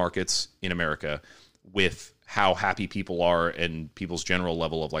labor markets in America with how happy people are and people's general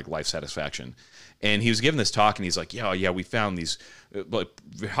level of like life satisfaction. And he was giving this talk, and he's like, yeah, we found these like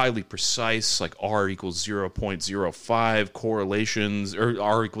highly precise, like R equals 0.05 correlations, or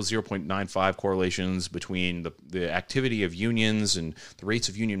R equals 0.95 correlations between the activity of unions and the rates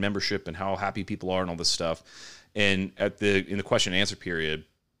of union membership and how happy people are and all this stuff. And in the question and answer period,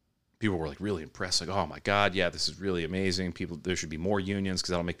 people were like really impressed, like, oh my God, yeah, this is really amazing. There should be more unions because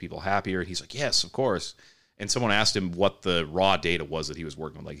that'll make people happier. And he's like, yes, of course. And someone asked him what the raw data was that he was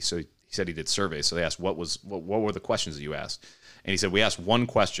working on. Like, so he said he did surveys. So they asked, what were the questions that you asked? And he said, we asked one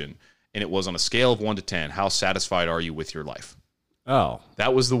question, and it was on a scale of 1 to 10, how satisfied are you with your life? Oh.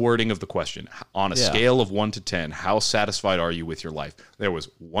 That was the wording of the question. On a scale of 1 to 10, how satisfied are you with your life? There was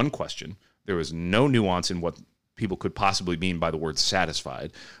one question. There was no nuance in what people could possibly mean by the word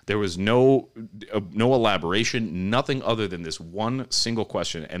satisfied. There was no elaboration, nothing other than this one single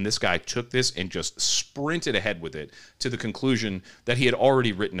question. And this guy took this and just sprinted ahead with it to the conclusion that he had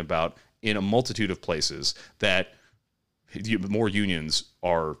already written about in a multitude of places, that more unions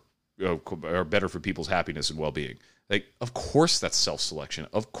are better for people's happiness and well-being. Like, of course that's self-selection.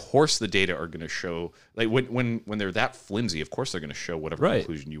 Of course the data are going to show, like when they're that flimsy, of course they're going to show whatever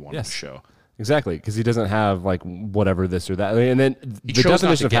conclusion you want them to show. Exactly, because he doesn't have like whatever this or that. And then the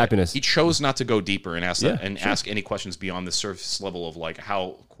definition of happiness. He chose not to go deeper and ask any questions beyond the surface level of like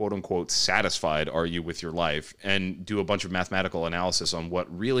how quote unquote satisfied are you with your life, and do a bunch of mathematical analysis on what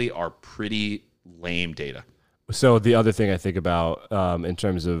really are pretty lame data. So the other thing I think about in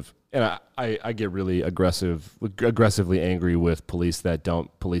terms of, and I get really aggressively angry with police that don't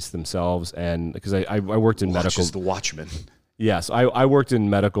police themselves, and because I worked in medical. Just the Watchmen. Yes, I worked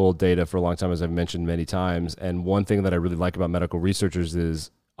in medical data for a long time, as I've mentioned many times. And one thing that I really like about medical researchers is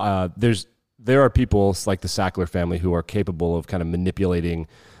there are people like the Sackler family who are capable of kind of manipulating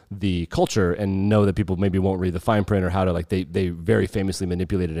the culture and know that people maybe won't read the fine print, or how to, like, they very famously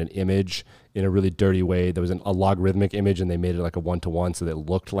manipulated an image in a really dirty way. There was a logarithmic image, and they made it like a 1-to-1 so that it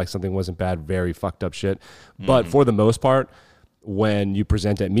looked like something wasn't bad. Very fucked up shit. But for the most part, when you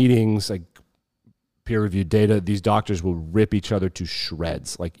present at meetings, like peer-reviewed data, these doctors will rip each other to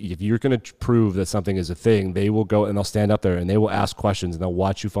shreds. Like, if you're going to prove that something is a thing, they will go and they'll stand up there and they will ask questions and they'll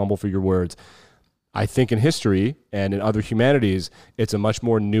watch you fumble for your words. I think in history and in other humanities, it's a much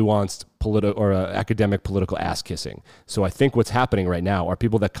more nuanced academic political ass kissing. So I think what's happening right now are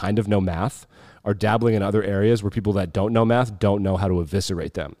people that kind of know math are dabbling in other areas where people that don't know math don't know how to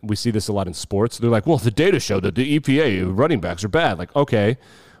eviscerate them. We see this a lot in sports. They're like, well, the data show that the EPA running backs are bad. Like, okay,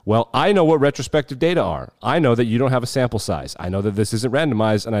 well, I know what retrospective data are. I know that you don't have a sample size. I know that this isn't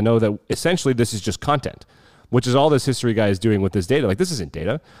randomized, and I know that essentially this is just content, which is all this history guy is doing with this data. Like, this isn't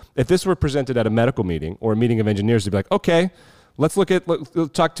data. If this were presented at a medical meeting or a meeting of engineers, they'd be like, okay,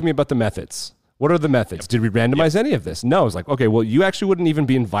 talk to me about the methods. What are the methods? Did we randomize any of this? No. It's like, okay, well, you actually wouldn't even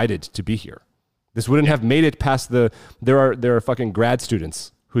be invited to be here. This wouldn't have made it past there are fucking grad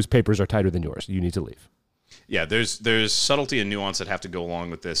students whose papers are tighter than yours. You need to leave. Yeah, there's subtlety and nuance that have to go along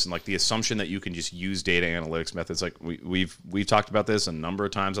with this, and like the assumption that you can just use data analytics methods. Like we've talked about this a number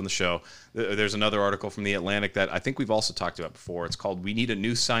of times on the show. There's another article from The Atlantic that I think we've also talked about before. It's called "We Need a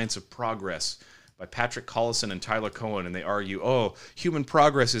New Science of Progress" by Patrick Collison and Tyler Cohen, and they argue, human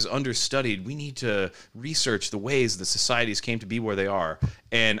progress is understudied. We need to research the ways that societies came to be where they are.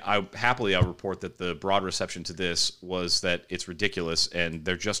 And I'll report that the broad reception to this was that it's ridiculous, and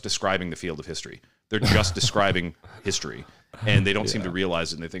they're just describing the field of history. They're just describing history, and they don't seem to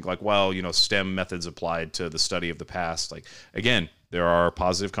realize it. And they think like, well, STEM methods applied to the study of the past. Like, again, there are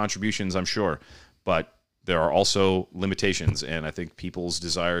positive contributions, I'm sure, but there are also limitations. And I think people's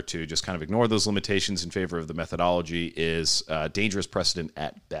desire to just kind of ignore those limitations in favor of the methodology is dangerous precedent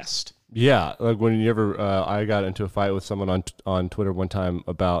at best. Yeah, like when I got into a fight with someone on Twitter one time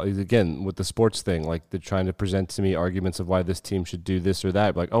about, again, with the sports thing, like they're trying to present to me arguments of why this team should do this or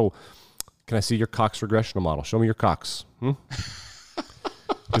that. Like, can I see your Cox regressional model? Show me your Cox.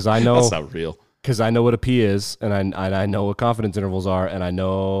 Because I know That's not real. Because I know what a P is, and I know what confidence intervals are, and I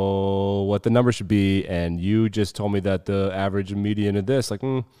know what the number should be. And you just told me that the average and median of this, like,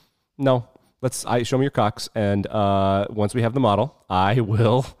 no. Show me your Cox, and once we have the model, I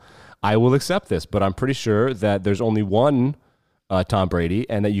will accept this. But I'm pretty sure that there's only one Tom Brady,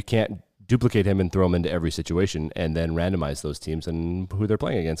 and that you can't duplicate him and throw him into every situation, and then randomize those teams and who they're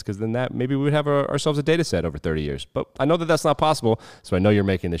playing against. Because then that maybe we would have ourselves a data set over 30 years. But I know that that's not possible, so I know you're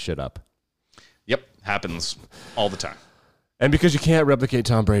making this shit up. Yep, happens all the time. And because you can't replicate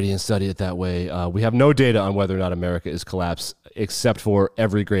Tom Brady and study it that way, we have no data on whether or not America is collapsed, except for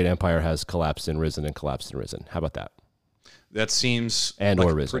every great empire has collapsed and risen and collapsed and risen. How about that? That seems like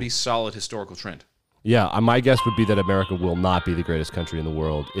a pretty solid historical trend. Yeah, my guess would be that America will not be the greatest country in the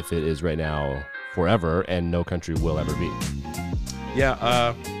world if it is right now forever, and no country will ever be.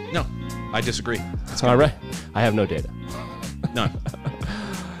 Yeah, no, I disagree. All right. I have no data. None.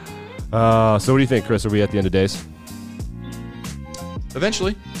 So what do you think, Chris? Are we at the end of days?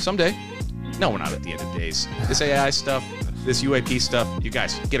 Eventually, someday. No, we're not at the end of days. This AI stuff, this UAP stuff, you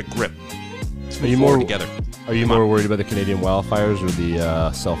guys, get a grip. Let's move forward together. Are you more worried about the Canadian wildfires or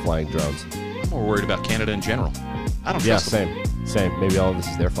the self-flying drones? I'm more worried about Canada in general. I don't trust them. Same. Maybe all of this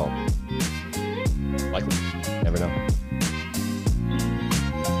is their fault. Likely. Never know.